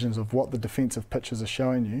right decisions of what the defensive pitches are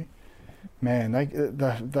showing you, man,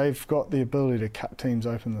 they've got the ability to cut teams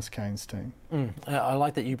open, this Canes team. I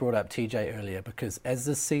like that you brought up TJ earlier, because as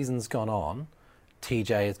this season's gone on,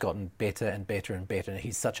 TJ has gotten better and better and better.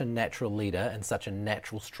 He's such a natural leader and such a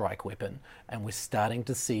natural strike weapon, and we're starting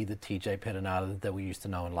to see the TJ Perenara that we used to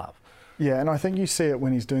know and love. Yeah, and I think you see it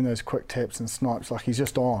when he's doing those quick taps and snipes, like he's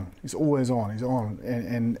just on. He's always on,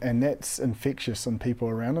 and that's infectious on people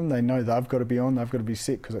around him. They know they've got to be on, they've got to be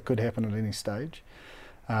set, because it could happen at any stage.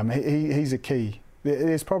 He's a key.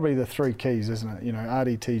 There's probably the three keys, isn't it? You know,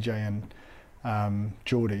 Ardie, TJ and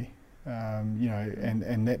Geordie. You know,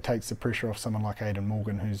 and that takes the pressure off someone like Aidan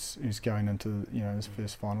Morgan, who's going into, you know, his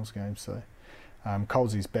first finals game. So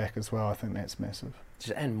Colsey's back as well. I think that's massive.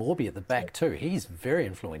 And Morby at the back too. He's very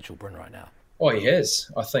influential, Bryn, right now. Oh, he has.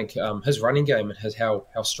 I think his running game and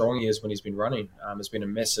how strong he is when he's been running has been a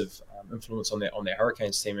massive influence on that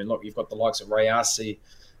Hurricanes team. And look, you've got the likes of Ray Arce,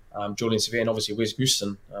 Julian Severe, and obviously Wes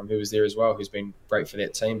Goosen, who was there as well, who's been great for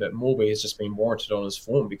that team. But Morby has just been warranted on his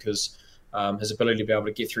form, because his ability to be able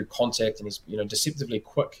to get through contact, and he's, you know, deceptively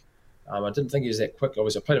quick. I didn't think he was that quick.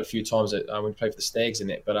 Obviously, I played him a few times when we played for the Stags and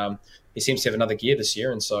that, but he seems to have another gear this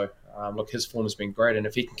year. And so, look, his form has been great. And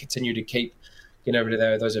if he can continue to keep getting over to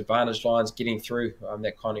those advantage lines, getting through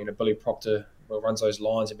that kind of, you know, Billy Proctor runs those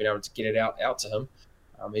lines and being able to get it out to him,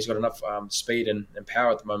 he's got enough speed and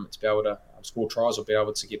power at the moment to be able to score tries, or be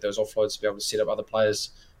able to get those offloads to be able to set up other players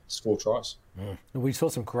to score tries. We saw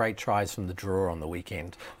some great tries from the draw on the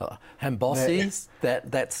weekend. Hambosi's,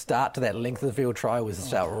 that start to that length of the field try was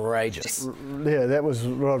just outrageous. Yeah, that was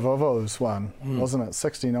Rod Vovo's one, wasn't it?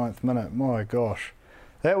 69th minute. My gosh.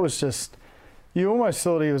 That was just, you almost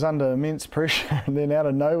thought he was under immense pressure, and then out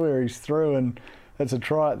of nowhere he's through, and it's a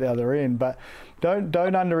try at the other end. But don't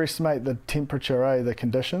underestimate the temperature, the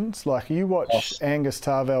conditions. Like, you watch Angus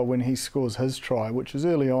Tarvell when he scores his try, which is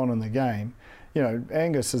early on in the game. You know,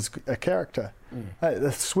 Angus is a character.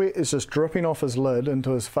 The sweat is just dripping off his lid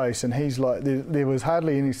into his face, and he's like, there was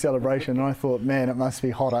hardly any celebration. And I thought, man, it must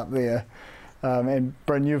be hot up there. And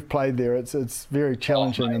Bryn, you've played there. It's very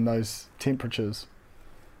challenging in those temperatures.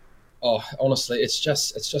 Oh, honestly, it's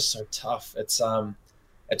just so tough.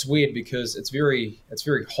 It's weird because it's very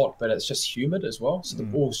hot, but it's just humid as well. So the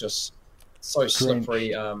ball's just so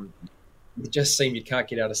slippery. You just seem you can't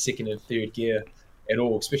get out of second and third gear at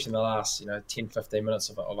all, especially in the last 10, 15 minutes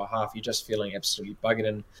of a half. You're just feeling absolutely buggered.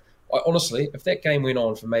 And honestly, if that game went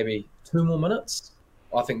on for maybe 2 more minutes,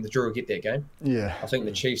 I think the Drua would get that game. Yeah, I think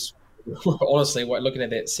the Chiefs, honestly, looking at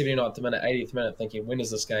that 79th minute, 80th minute, thinking, when is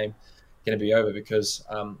this game going to be over? Because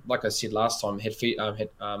like I said last time, even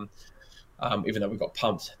though we got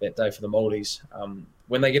pumped that day for the Maldives,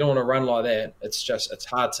 when they get on a run like that, it's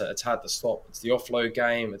hard to stop. It's the offload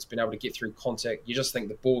game. It's been able to get through contact. You just think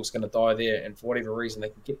the ball's going to die there, and for whatever reason, they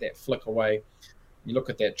can get that flick away. You look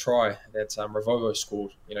at that try that Ravovo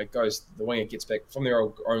scored. The winger gets back from their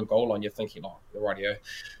own goal line. You're thinking, oh, rightio,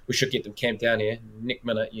 we should get them camped down here. Next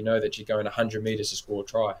minute, you know that you're going 100 metres to score a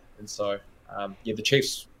try, and so the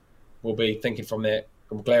Chiefs will be thinking from that,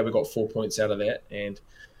 I'm glad we got 4 points out of that, and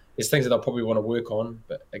there's things that they'll probably want to work on,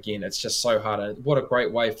 but again, it's just so hard. And what a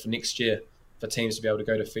great way for next year for teams to be able to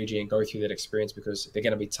go to Fiji and go through that experience, because they're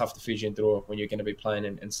going to be tough to Fiji and Drua when you're going to be playing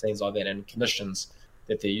in scenes like that and conditions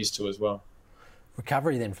that they're used to as well.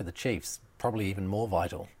 Recovery then for the Chiefs, probably even more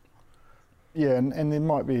vital. Yeah, and there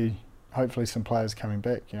might be hopefully some players coming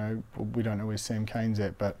back. We don't know where Sam Cane's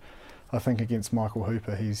at, but I think against Michael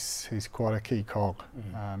Hooper, he's quite a key cog.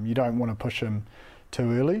 You don't want to push him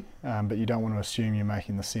too early, but you don't want to assume you're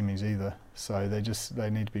making the semis either. So they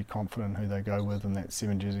need to be confident who they go with in that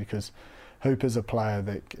 7 jersey, because Hooper's a player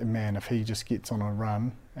that, man, if he just gets on a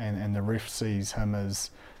run and the ref sees him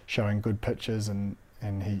as showing good pitches and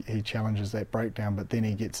he challenges that breakdown, but then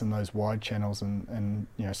he gets in those wide channels and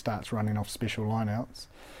starts running off special lineouts,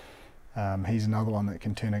 he's another one that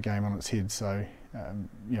can turn a game on its head. So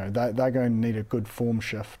they're going to need a good form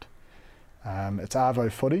shift. It's Arvo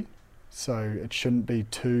footy, so it shouldn't be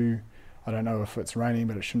too, I don't know if it's raining,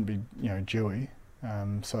 but it shouldn't be dewy.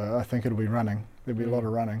 So I think it'll be running. There'll be a lot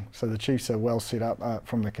of running. So the Chiefs are well set up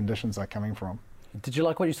from the conditions they're coming from. Did you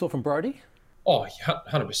like what you saw from Brodie? Oh,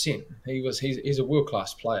 100%. He's a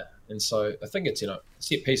world-class player. And so I think it's,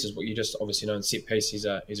 set pieces, what you just obviously know in set piece, he's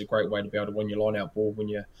a great way to be able to win your line-out ball when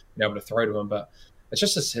you're able to throw to him. But it's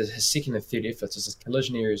just his second and third efforts, it's his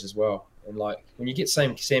collision areas as well. And like when you get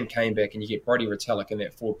Sam Cane back and you get Brodie Retallick in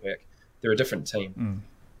that forward pack, they're a different team.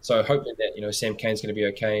 So hoping that, Sam Cane's going to be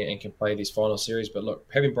okay and can play these final series. But look,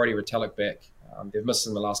 having Brodie Retallick back, they've missed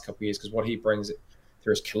him the last couple of years, because what he brings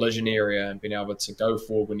through his collision area and being able to go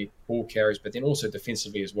forward when he ball carries, but then also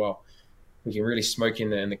defensively as well. We can really smoke in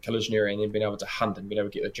the collision area and then being able to hunt and being able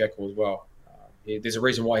to get the jackal as well. There's a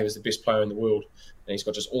reason why he was the best player in the world, and he's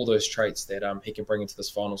got just all those traits that he can bring into this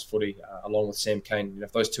finals footy along with Sam Cane. And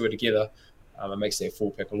if those two are together, it makes their full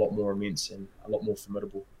pack a lot more immense and a lot more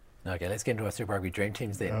formidable. Okay, let's get into our Super Rugby dream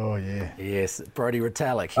teams then. Oh, yeah. Yes, Brodie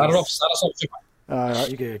Retallick. Start us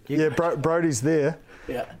off. Brodie's there.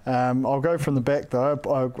 Yeah. I'll go from the back, though.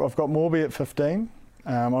 I've got Morby at 15.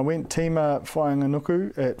 I went Tima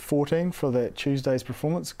Whainganuku at 14 for that Tuesday's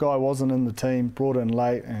performance. Guy wasn't in the team, brought in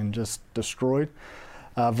late and just destroyed.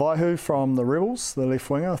 Vaihu from the Rebels, the left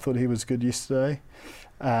winger, I thought he was good yesterday.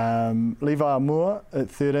 Levi Amua at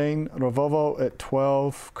 13, Ravovo at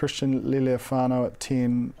 12, Christian Liliafano at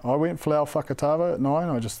 10. I went Folau Fakatava at 9.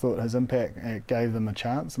 I just thought his impact gave them a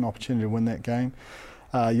chance, an opportunity to win that game.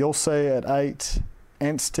 Yulse at 8,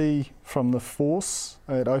 Anstey from the Force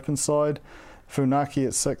at open side, Funaki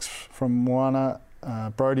at 6 from Moana,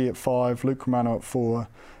 Brodie at 5, Luke Romano at 4,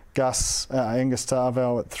 Angus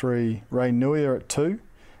Ta'avao at 3, Ray Nuia at 2,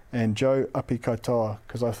 and Joe Apikotoa,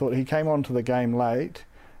 because I thought he came onto the game late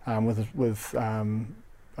with a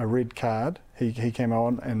red card. He came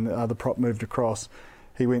on and the other prop moved across.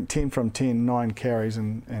 He went 10 from 10, 9 carries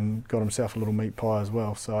and got himself a little meat pie as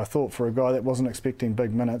well. So I thought for a guy that wasn't expecting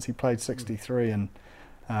big minutes, he played 63 and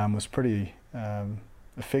was pretty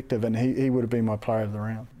effective, and he would have been my player of the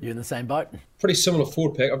round. You in the same boat? Pretty similar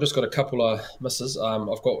forward pack. I've just got a couple of misses.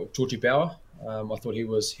 I've got Georgie Bauer. I thought he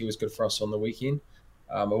was good for us on the weekend.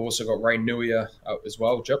 I've also got Ray Nuia as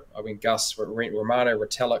well, Jip. I went Gus, Romano,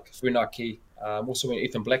 Retallick, Funaki. Also went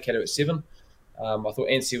Ethan Blackadder at 7. I thought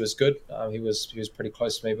Anstey was good. He was pretty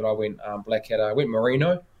close to me, but I went Blackadder. I went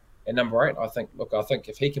Marino at number 8. I think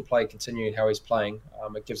if he can continue how he's playing,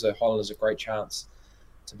 it gives the Highlanders a great chance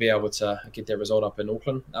to be able to get that result up in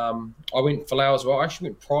Auckland. I went Folau as well. I actually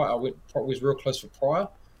went Pryor. Was real close for Pryor.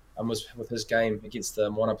 Was with his game against the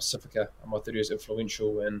Moana Pacifica. I thought he was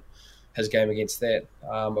influential in his game against that.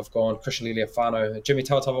 I've gone Christian Liliafano, Jimmy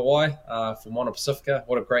Tautawai for Moana Pacifica.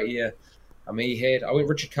 What a great year he had. I went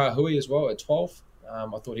Richard Kahui as well at 12. I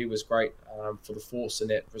thought he was great for the Force in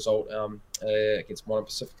that result against Moana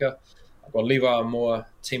Pacifica. I've got Levi Amua,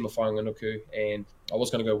 Tima Whainganuku, and I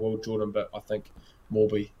was going to go Will Jordan, but I think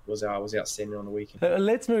Morby was outstanding on the weekend.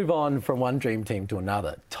 Let's move on from one dream team to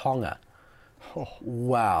another. Tonga. Oh.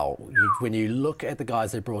 Wow. When you look at the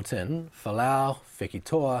guys they brought in, Folau,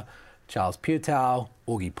 Fekitoa, Charles Piutau,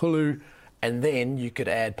 Augie Pulu, and then you could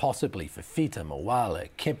add possibly Fifita, Mawale,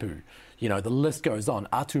 Kepu. The list goes on.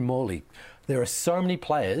 Atu Moli. There are so many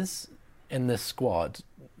players in this squad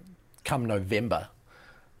come November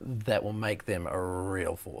that will make them a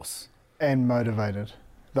real force. And motivated.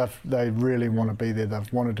 They really want to be there.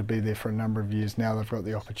 They've wanted to be there for a number of years. Now they've got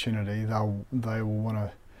the opportunity. They will want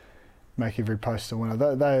to make every post a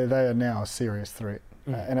winner. They are now a serious threat.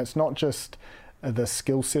 And it's not just the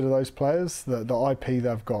skill set of those players, the IP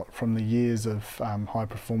they've got from the years of high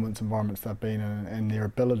performance environments they've been in, and their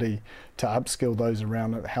ability to upskill those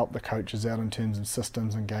around it, help the coaches out in terms of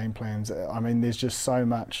systems and game plans. I mean, there's just so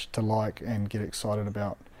much to like and get excited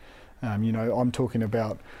about. I'm talking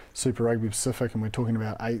about Super Rugby Pacific, and we're talking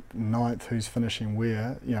about 8th and 9th, who's finishing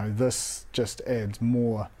where. This just adds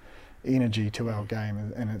more energy to our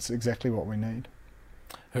game, and it's exactly what we need.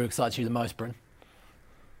 Who excites you the most, Bryn?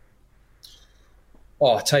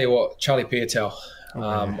 Oh, I'll tell you what, Charlie Piutau.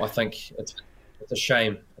 I think it's a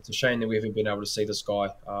shame. It's a shame that we haven't been able to see this guy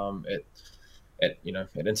at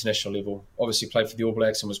international level. Obviously played for the All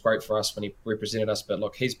Blacks and was great for us when he represented us. But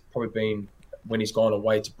look, he's probably been, when he's gone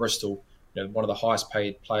away to Bristol, one of the highest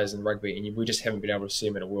paid players in rugby, and we just haven't been able to see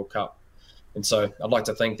him at a World Cup. And so I'd like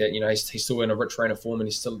to think that he's still in a rich reign of form, and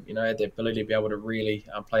he's still had the ability to be able to really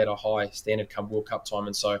play at a high standard come World Cup time.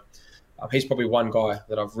 And so he's probably one guy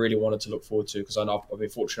that I've really wanted to look forward to, because I know I've been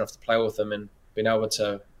fortunate enough to play with him and been able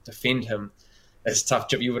to defend him. It's tough.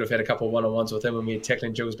 Chip, you would have had a couple of one-on-ones with him when we had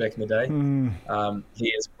tackling Jules back in the day. He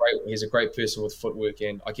is great. He's a great person with footwork,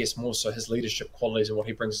 and I guess more so his leadership qualities and what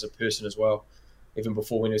he brings as a person as well. Even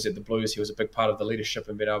before when he was at the Blues, he was a big part of the leadership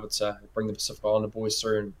and being able to bring the Pacific Islander boys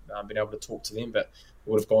through and being able to talk to them. But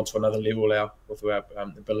we would have gone to another level now with our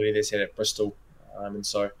ability that's had at Bristol. And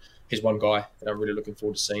so he's one guy that I'm really looking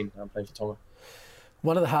forward to seeing playing for Tonga.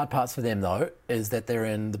 One of the hard parts for them, though, is that they're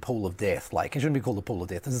in the pool of death. Like, it shouldn't be called the pool of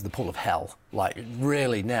death. This is the pool of hell. Like,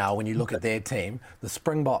 really now, when you look at their team, the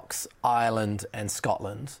Springboks, Ireland and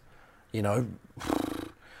Scotland,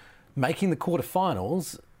 making the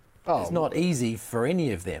quarterfinals is not easy for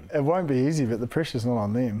any of them. It won't be easy, but the pressure's not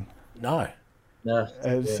on them. No. No,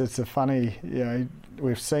 It's a funny,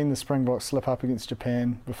 we've seen the Springboks slip up against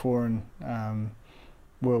Japan before in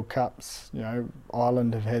World Cups.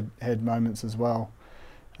 Ireland have had moments as well,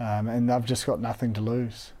 and they've just got nothing to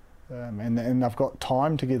lose, and they've got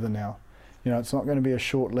time together now. It's not going to be a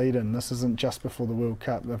short lead-in. This isn't just before the World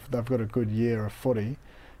Cup. They've got a good year of footy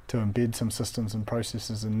to embed some systems and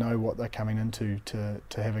processes and know what they're coming into to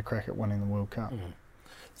have a crack at winning the World Cup.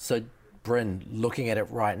 So, Bryn, looking at it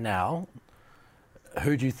right now,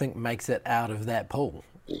 who do you think makes it out of that pool?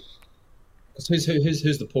 Who's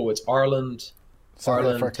the pool? It's Ireland,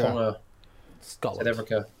 Africa. Tonga, Scotland. South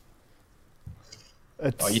Africa.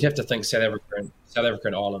 You'd have to think South Africa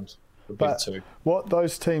and Ireland would be the two. What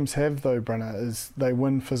those teams have, though, Brenner, is they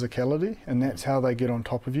win physicality, and that's how they get on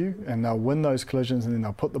top of you. And they'll win those collisions, and then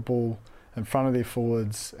they'll put the ball in front of their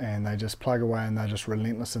forwards, and they just plug away, and they're just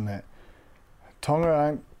relentless in that. Tonga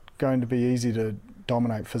aren't going to be easy to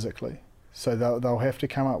dominate physically. So they'll have to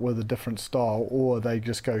come up with a different style, or they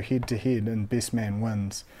just go head to head and best man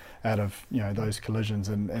wins out of those collisions,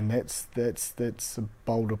 and that's a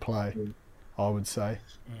bolder play, I would say.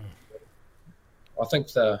 I think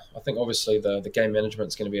obviously the game management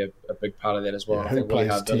is going to be a big part of that as well. Yeah, I think Willie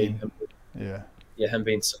Hard-Billy, him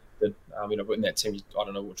being selected, in that team, I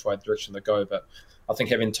don't know which way direction they go, but I think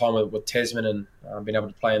having time with Tasman and being able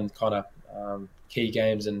to play in kind of key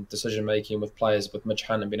games and decision making with players with Mitch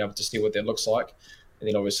Hunt and being able to see what that looks like, and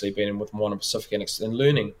then obviously being with Moana Pacific and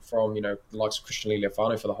learning from the likes of Christian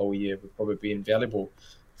Leali'ifano for the whole year would probably be invaluable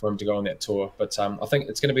for him to go on that tour. But I think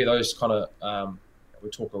it's going to be those kind of we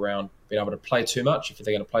talk around being able to play too much. If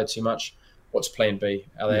they're going to play too much, what's plan B?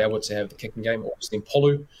 Are they able to have the kicking game? Obviously,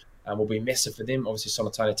 Polu will be massive for them. Obviously,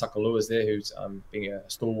 Sonatane Takalua is there, who's being a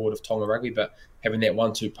stalwart of Tonga rugby, but having that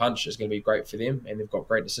 1-2 punch is going to be great for them, and they've got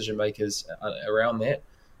great decision makers around that.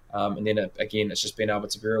 And then again, it's just being able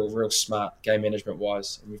to be real smart game management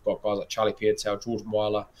wise. And you've got guys like Charlie Piatel, George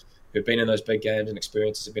Moala, who've been in those big games and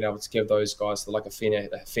experiences, have been able to give those guys like a Fene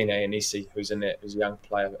Anisi, who's a young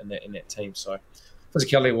player in that team. So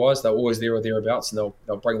physicality wise, they're always there or thereabouts, and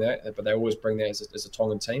they'll bring that, but they always bring that as a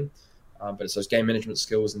Tongan team. But it's those game management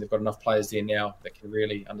skills, and they've got enough players there now that can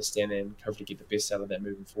really understand that and hopefully get the best out of that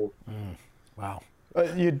moving forward. Wow.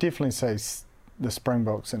 You'd definitely say the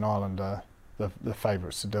Springboks in Ireland are the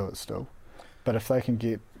favourites to do it still. But if they can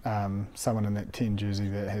get someone in that 10 jersey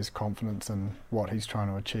that has confidence in what he's trying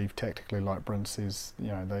to achieve tactically, like Bryn says,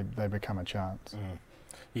 they become a chance.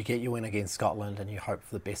 You get your win against Scotland, and you hope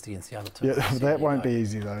for the best against the other two. Yeah, that won't be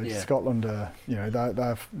easy though. Yeah. Scotland are,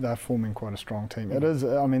 they're forming quite a strong team. It is.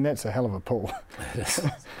 I mean, that's a hell of a pool. It's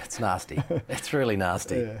nasty. It's really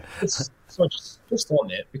nasty. Yeah. So just on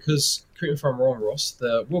that, because correct me if I'm wrong, Ross,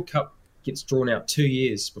 the World Cup gets drawn out 2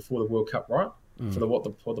 years before the World Cup, right? For what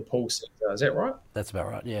the pool says. Is that right? That's about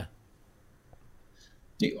right. Yeah.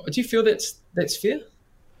 Do you feel that's fair?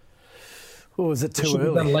 Or is it too early?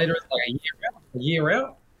 Should be done later, like a year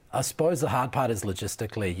out. I suppose the hard part is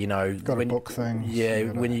logistically, got to book things.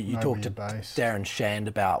 Yeah, when you talk to Darren Shand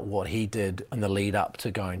about what he did in the lead up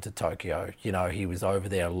to going to Tokyo, he was over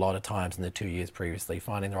there a lot of times in the 2 years previously,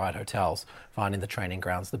 finding the right hotels, finding the training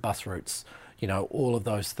grounds, the bus routes, all of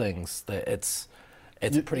those things. It's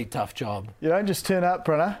a pretty tough job. You don't just turn up,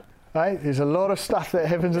 Brenner. Mate, there's a lot of stuff that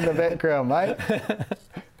happens in the background, mate.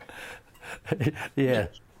 Yeah,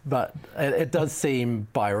 but it does seem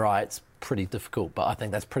by rights pretty difficult, but I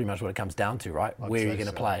think that's pretty much what it comes down to, right? Where you're going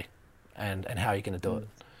to play and how you're going to do it.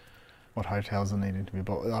 What hotels are needing to be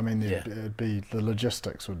booked. I mean, it'd be, the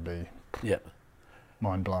logistics would be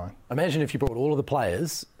mind-blowing. Imagine if you brought all of the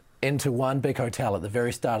players into one big hotel at the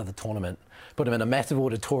very start of the tournament, put them in a massive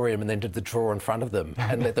auditorium and then did the draw in front of them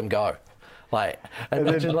and let them go.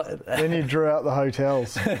 Then you drew out the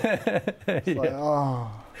hotels. It's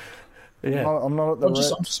I'm not at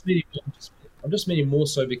the I'm just meaning more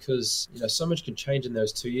so because so much can change in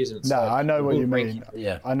those 2 years. And I know what you mean.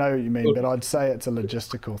 Yeah, I know what you mean, but I'd say it's a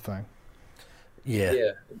logistical thing.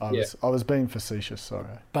 Yeah. I was being facetious, sorry.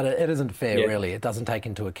 But it isn't fair, really. It doesn't take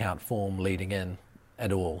into account form leading in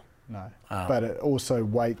at all. No, but it also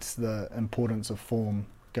weights the importance of form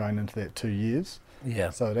going into that 2 years.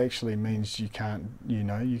 Yeah. So it actually means you can't,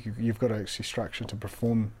 you've got to actually structure to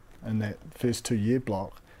perform in that first 2 year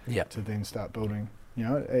block. Yeah. To then start building.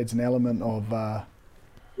 It adds an element of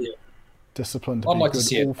discipline to I'd be like good to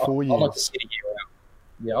see all 4 years. I'd like to see it a year out.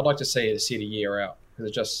 Yeah, I'd like to see it a year out because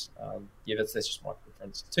it just that's just my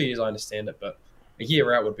preference. 2 years I understand it, but a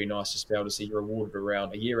year out would be nice just to be able to see you rewarded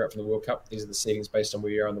around a year out from the World Cup. These are the seedings based on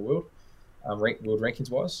where you are in the world, world rankings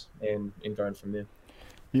wise, and going from there.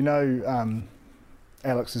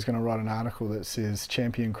 Alex is going to write an article that says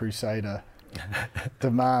Champion Crusader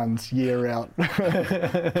demands year out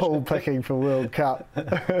pool picking for World Cup.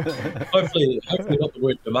 Hopefully not the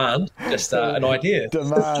word demand, just an idea.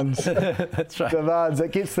 Demands. That's right. Demands.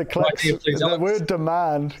 It gets the clicks. Idea, please, the Alex. word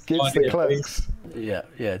demand gets the clicks. Yeah,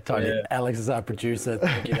 Tony. Yeah. Alex is our producer.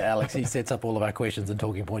 Thank you to Alex. He sets up all of our questions and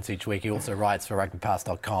talking points each week. He also writes for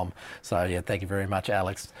rugbypass.com. So, yeah, thank you very much,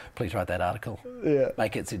 Alex. Please write that article. Yeah.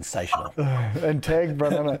 Make it sensational. And tag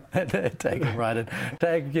Brun in it. Tag him right in.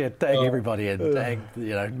 Tag everybody in. Tag,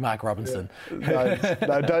 Mark Robinson. No,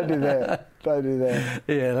 don't do that. Don't do that.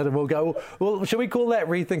 Yeah, let him all go. Well, shall we call that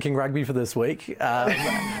rethinking rugby for this week?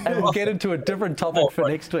 And we'll get into a different topic for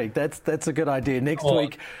next week. That's a good idea. Next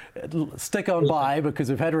week, stick on by because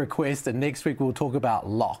we've had a request, and next week we'll talk about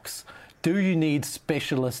locks. Do you need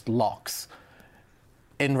specialist locks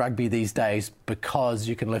in rugby these days because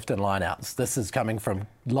you can lift in lineouts? This is coming from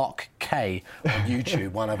Lock K on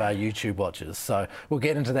YouTube, one of our YouTube watchers. So we'll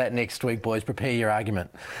get into that next week, boys. Prepare your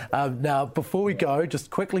argument. Now, before we go, just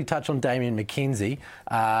quickly touch on Damian McKenzie,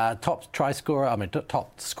 top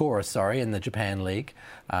scorer, in the Japan League.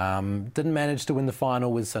 Didn't manage to win the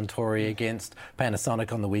final with Suntory against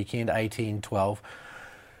Panasonic on the weekend, 18-12.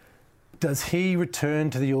 Does he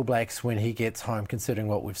return to the All Blacks when he gets home, considering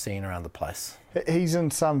what we've seen around the place? He's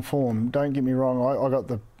in some form. Don't get me wrong. I got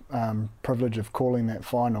the privilege of calling that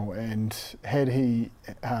final, and had he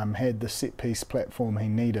had the set-piece platform he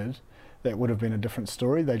needed, that would have been a different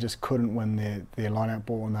story. They just couldn't win their line-out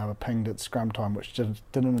ball, and they were pinged at scrum time, which just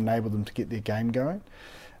didn't enable them to get their game going.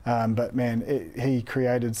 But, man, he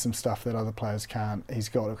created some stuff that other players can't. He's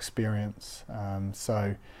got experience. I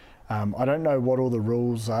don't know what all the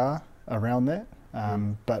rules are around that,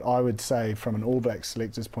 but I would say from an All Black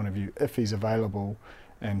selector's point of view, if he's available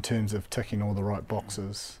in terms of ticking all the right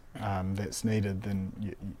boxes that's needed,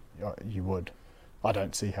 then you would. I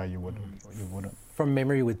don't see how you wouldn't. From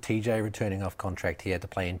memory, with TJ returning off contract, he had to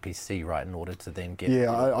play NPC, right, in order to then get...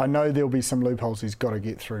 Yeah, I know there'll be some loopholes he's got to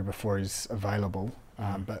get through before he's available,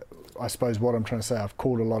 but I suppose what I'm trying to say, I've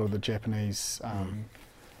called a lot of the Japanese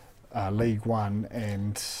League One,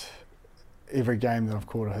 and every game that I've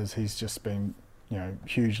called of his, he's just been,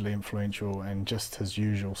 hugely influential and just his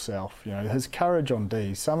usual self. His courage on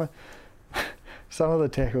D. Some of the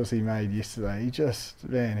tackles he made yesterday,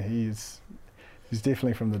 he's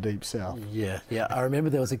definitely from the deep south. Yeah. I remember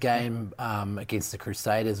there was a game against the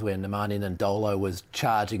Crusaders where Nemani Nandolo was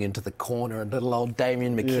charging into the corner, and little old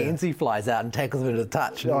Damian McKenzie flies out and tackles him into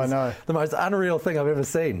touch. I know. The most unreal thing I've ever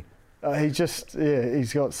seen.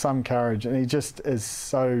 He's got some courage, and he just is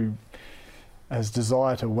so... His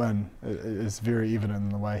desire to win is very evident in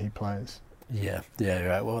the way he plays. Yeah,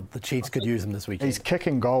 right. Well, the Chiefs could use him this weekend. He's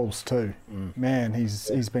kicking goals too. Man,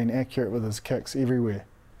 he's been accurate with his kicks everywhere.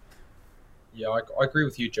 Yeah, I agree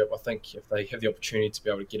with you, Jip. I think if they have the opportunity to be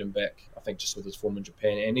able to get him back, I think just with his form in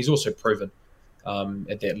Japan, and he's also proven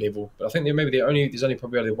at that level. But I think there's only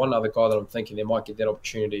probably one other guy that I'm thinking they might get that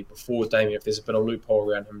opportunity before Damian, if there's a bit of loophole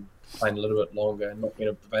around him playing a little bit longer and not being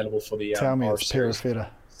available for the... Tell me it's Perifeta.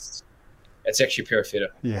 It's actually Perifeta.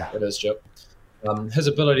 Yeah. It is, Jip. His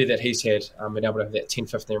ability that he's had, being able to have that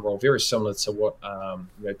 10-15 role, very similar to what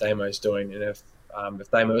Damo is doing. And if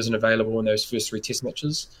Damo isn't available in those first 3 test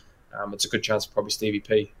matches, it's a good chance for probably Stevie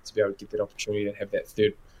P to be able to get that opportunity to have that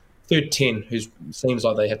third 10, who seems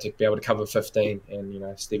like they have to be able to cover 15,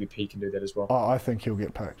 and Stevie P can do that as well. I think he'll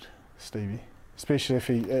get picked, Stevie. Especially if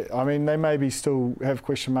he... they maybe still have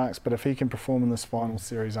question marks, but if he can perform in this final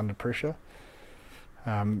series under pressure...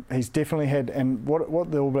 he's definitely had, and what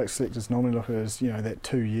the All Black selectors normally look at is, that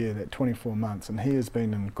 2 year, that 24 months, and he has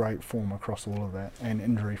been in great form across all of that, and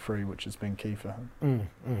injury-free, which has been key for him.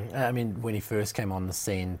 I mean, when he first came on the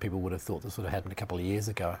scene, people would have thought this would have happened a couple of years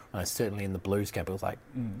ago. Certainly in the Blues camp, it was like,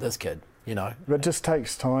 this kid, But it just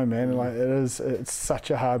takes time, man. It's such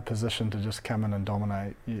a hard position to just come in and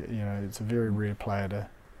dominate. It's a very rare player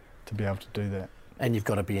to be able to do that. And you've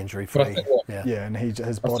got to be injury-free. And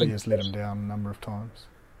his body has let him down a number of times.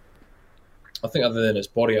 I think other than his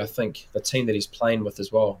body, I think the team that he's playing with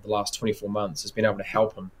as well, the last 24 months, has been able to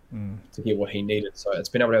help him to get what he needed. So it's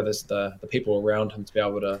been able to have the people around him to be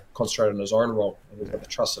able to concentrate on his own role, and he's got the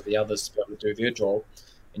trust of the others to be able to do their job,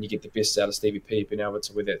 and you get the best out of Stevie P, being able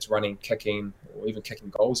to, whether it's running, kicking, or even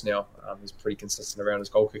kicking goals now. He's pretty consistent around his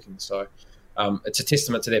goal kicking. So it's a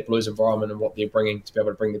testament to that Blues environment and what they're bringing to be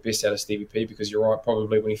able to bring the best out of Stevie P, because you're right,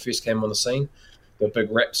 probably when he first came on the scene, there were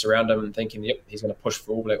big reps around him and thinking, yep, he's going to push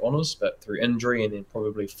for All Black honours, but through injury and then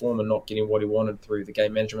probably form and not getting what he wanted through the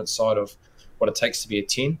game management side of what it takes to be a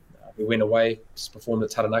 10, We went away, performed at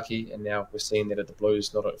Taranaki, and now we're seeing that at the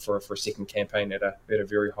Blues, not for a second campaign at a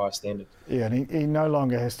very high standard. Yeah, and he no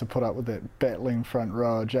longer has to put up with that battling front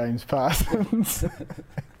row of James Parsons.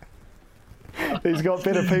 He's got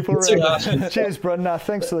better people around. Cheers, Bryn.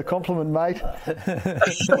 Thanks for the compliment, mate.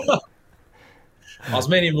 I was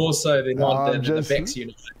meaning more so than the backs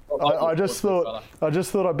unit. I just thought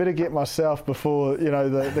I'd better get myself before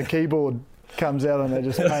the keyboard comes out and they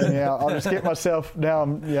just pay me out. I'll just get myself now.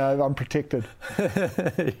 I'm protected.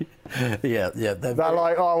 yeah. They're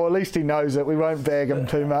like, oh, well, at least he knows it. We won't bag him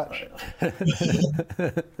too much.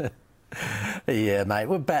 Yeah, mate.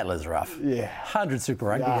 Well, battlers rough. Yeah, 100 Super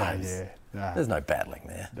Rugby games. Yeah. No. There's no battling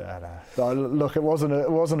there. No. Look, it wasn't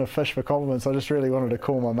a fish for compliments. I just really wanted to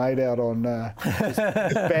call my mate out on just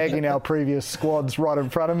bagging our previous squads right in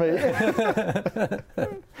front of me,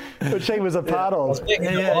 which he was a part of. I'm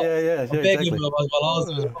bagging him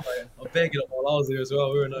while I was there as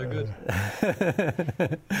well. We were no good.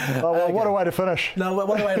 What a way to finish. No,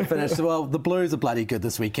 what a way to finish. Well, the Blues are bloody good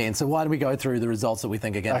this weekend, so why don't we go through the results that we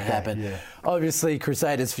think are going to happen? Yeah. Obviously,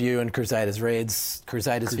 Crusaders for you and Crusaders Reds.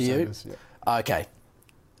 Crusaders for you? Yeah. Okay.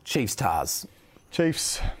 Chiefs Tars.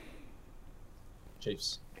 Chiefs,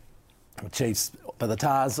 but the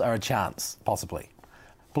Tars are a chance, possibly.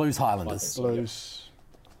 Blues Highlanders.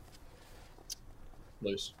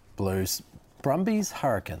 Blues. Brumbies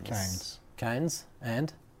Hurricanes. Canes.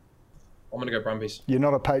 And? I'm going to go Brumbies. You're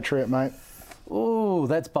not a patriot, mate. Ooh,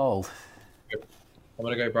 that's bold. I'm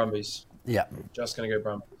going to go Brumbies. Yeah. Just going to go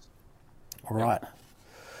Brumbies. All right.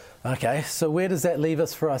 Okay, so where does that leave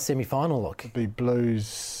us for our semi-final look? It'd be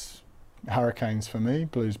Blues Hurricanes for me,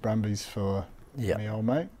 Blues Brumbies for me old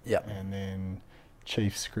mate, and then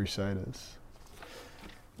Chiefs Crusaders.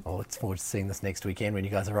 I look forward to seeing this next weekend when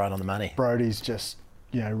you guys are right on the money. Brodie's just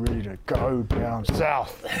ready to go down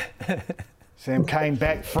south. Sam Cane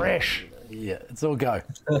back fresh. Yeah, it's all go.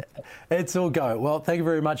 It's all go. Well, thank you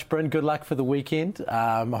very much, Bryn. Good luck for the weekend.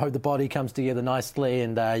 I hope the body comes together nicely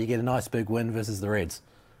and you get a nice big win versus the Reds.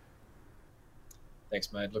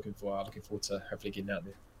 Thanks, mate. Looking forward to hopefully getting out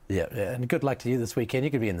there. Yeah, and good luck to you this weekend.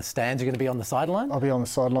 You're going to be in the stands. You're going to be on the sideline. I'll be on the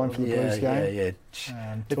sideline for the Blues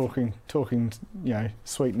game. Talking,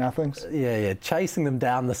 sweet nothings. Yeah, chasing them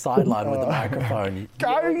down the sideline with the microphone.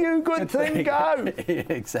 Go, you good thing, go! Yeah,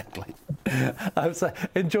 exactly. So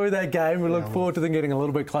enjoy that game. We look forward to them getting a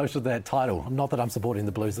little bit closer to that title. Not that I'm supporting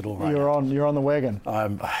the Blues at all right now. You're on the wagon.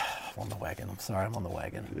 I'm on the wagon. I'm sorry, I'm on the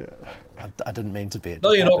wagon. Yeah. I didn't mean to be.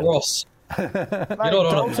 No, you're not, Ross.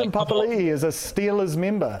 Dalton Papali'i is a Steelers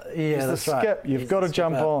member. Yeah, that's the skip. You've got to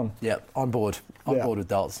jump on. Yeah, on board with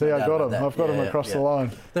Dalton. See, I got him. I've got him across the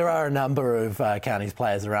line. There are a number of counties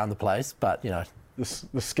players around the place, but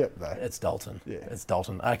the skip though. It's Dalton. Yeah, it's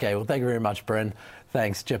Dalton. Okay, well, thank you very much, Bryn.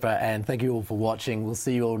 Thanks, Chipper, and thank you all for watching. We'll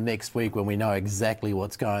see you all next week when we know exactly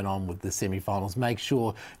what's going on with the semi-finals. Make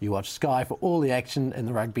sure you watch Sky for all the action in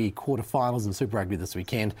the rugby quarterfinals and Super Rugby this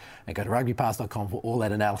weekend, and go to rugbypass.com for all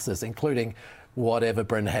that analysis, including whatever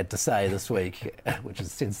Bryn had to say this week, which is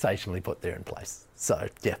sensationally put there in place. So,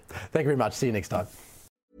 yeah, thank you very much. See you next time.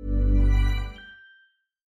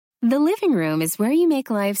 The living room is where you make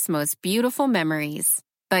life's most beautiful memories.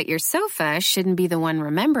 But your sofa shouldn't be the one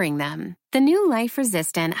remembering them. The new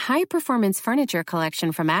life-resistant, high-performance furniture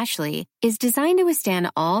collection from Ashley is designed to withstand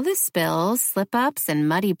all the spills, slip-ups, and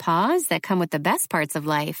muddy paws that come with the best parts of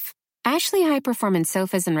life. Ashley high-performance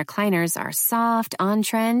sofas and recliners are soft,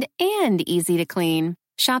 on-trend, and easy to clean.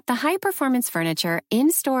 Shop the high-performance furniture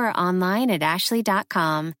in-store or online at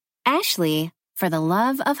ashley.com. Ashley, for the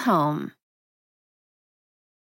love of home.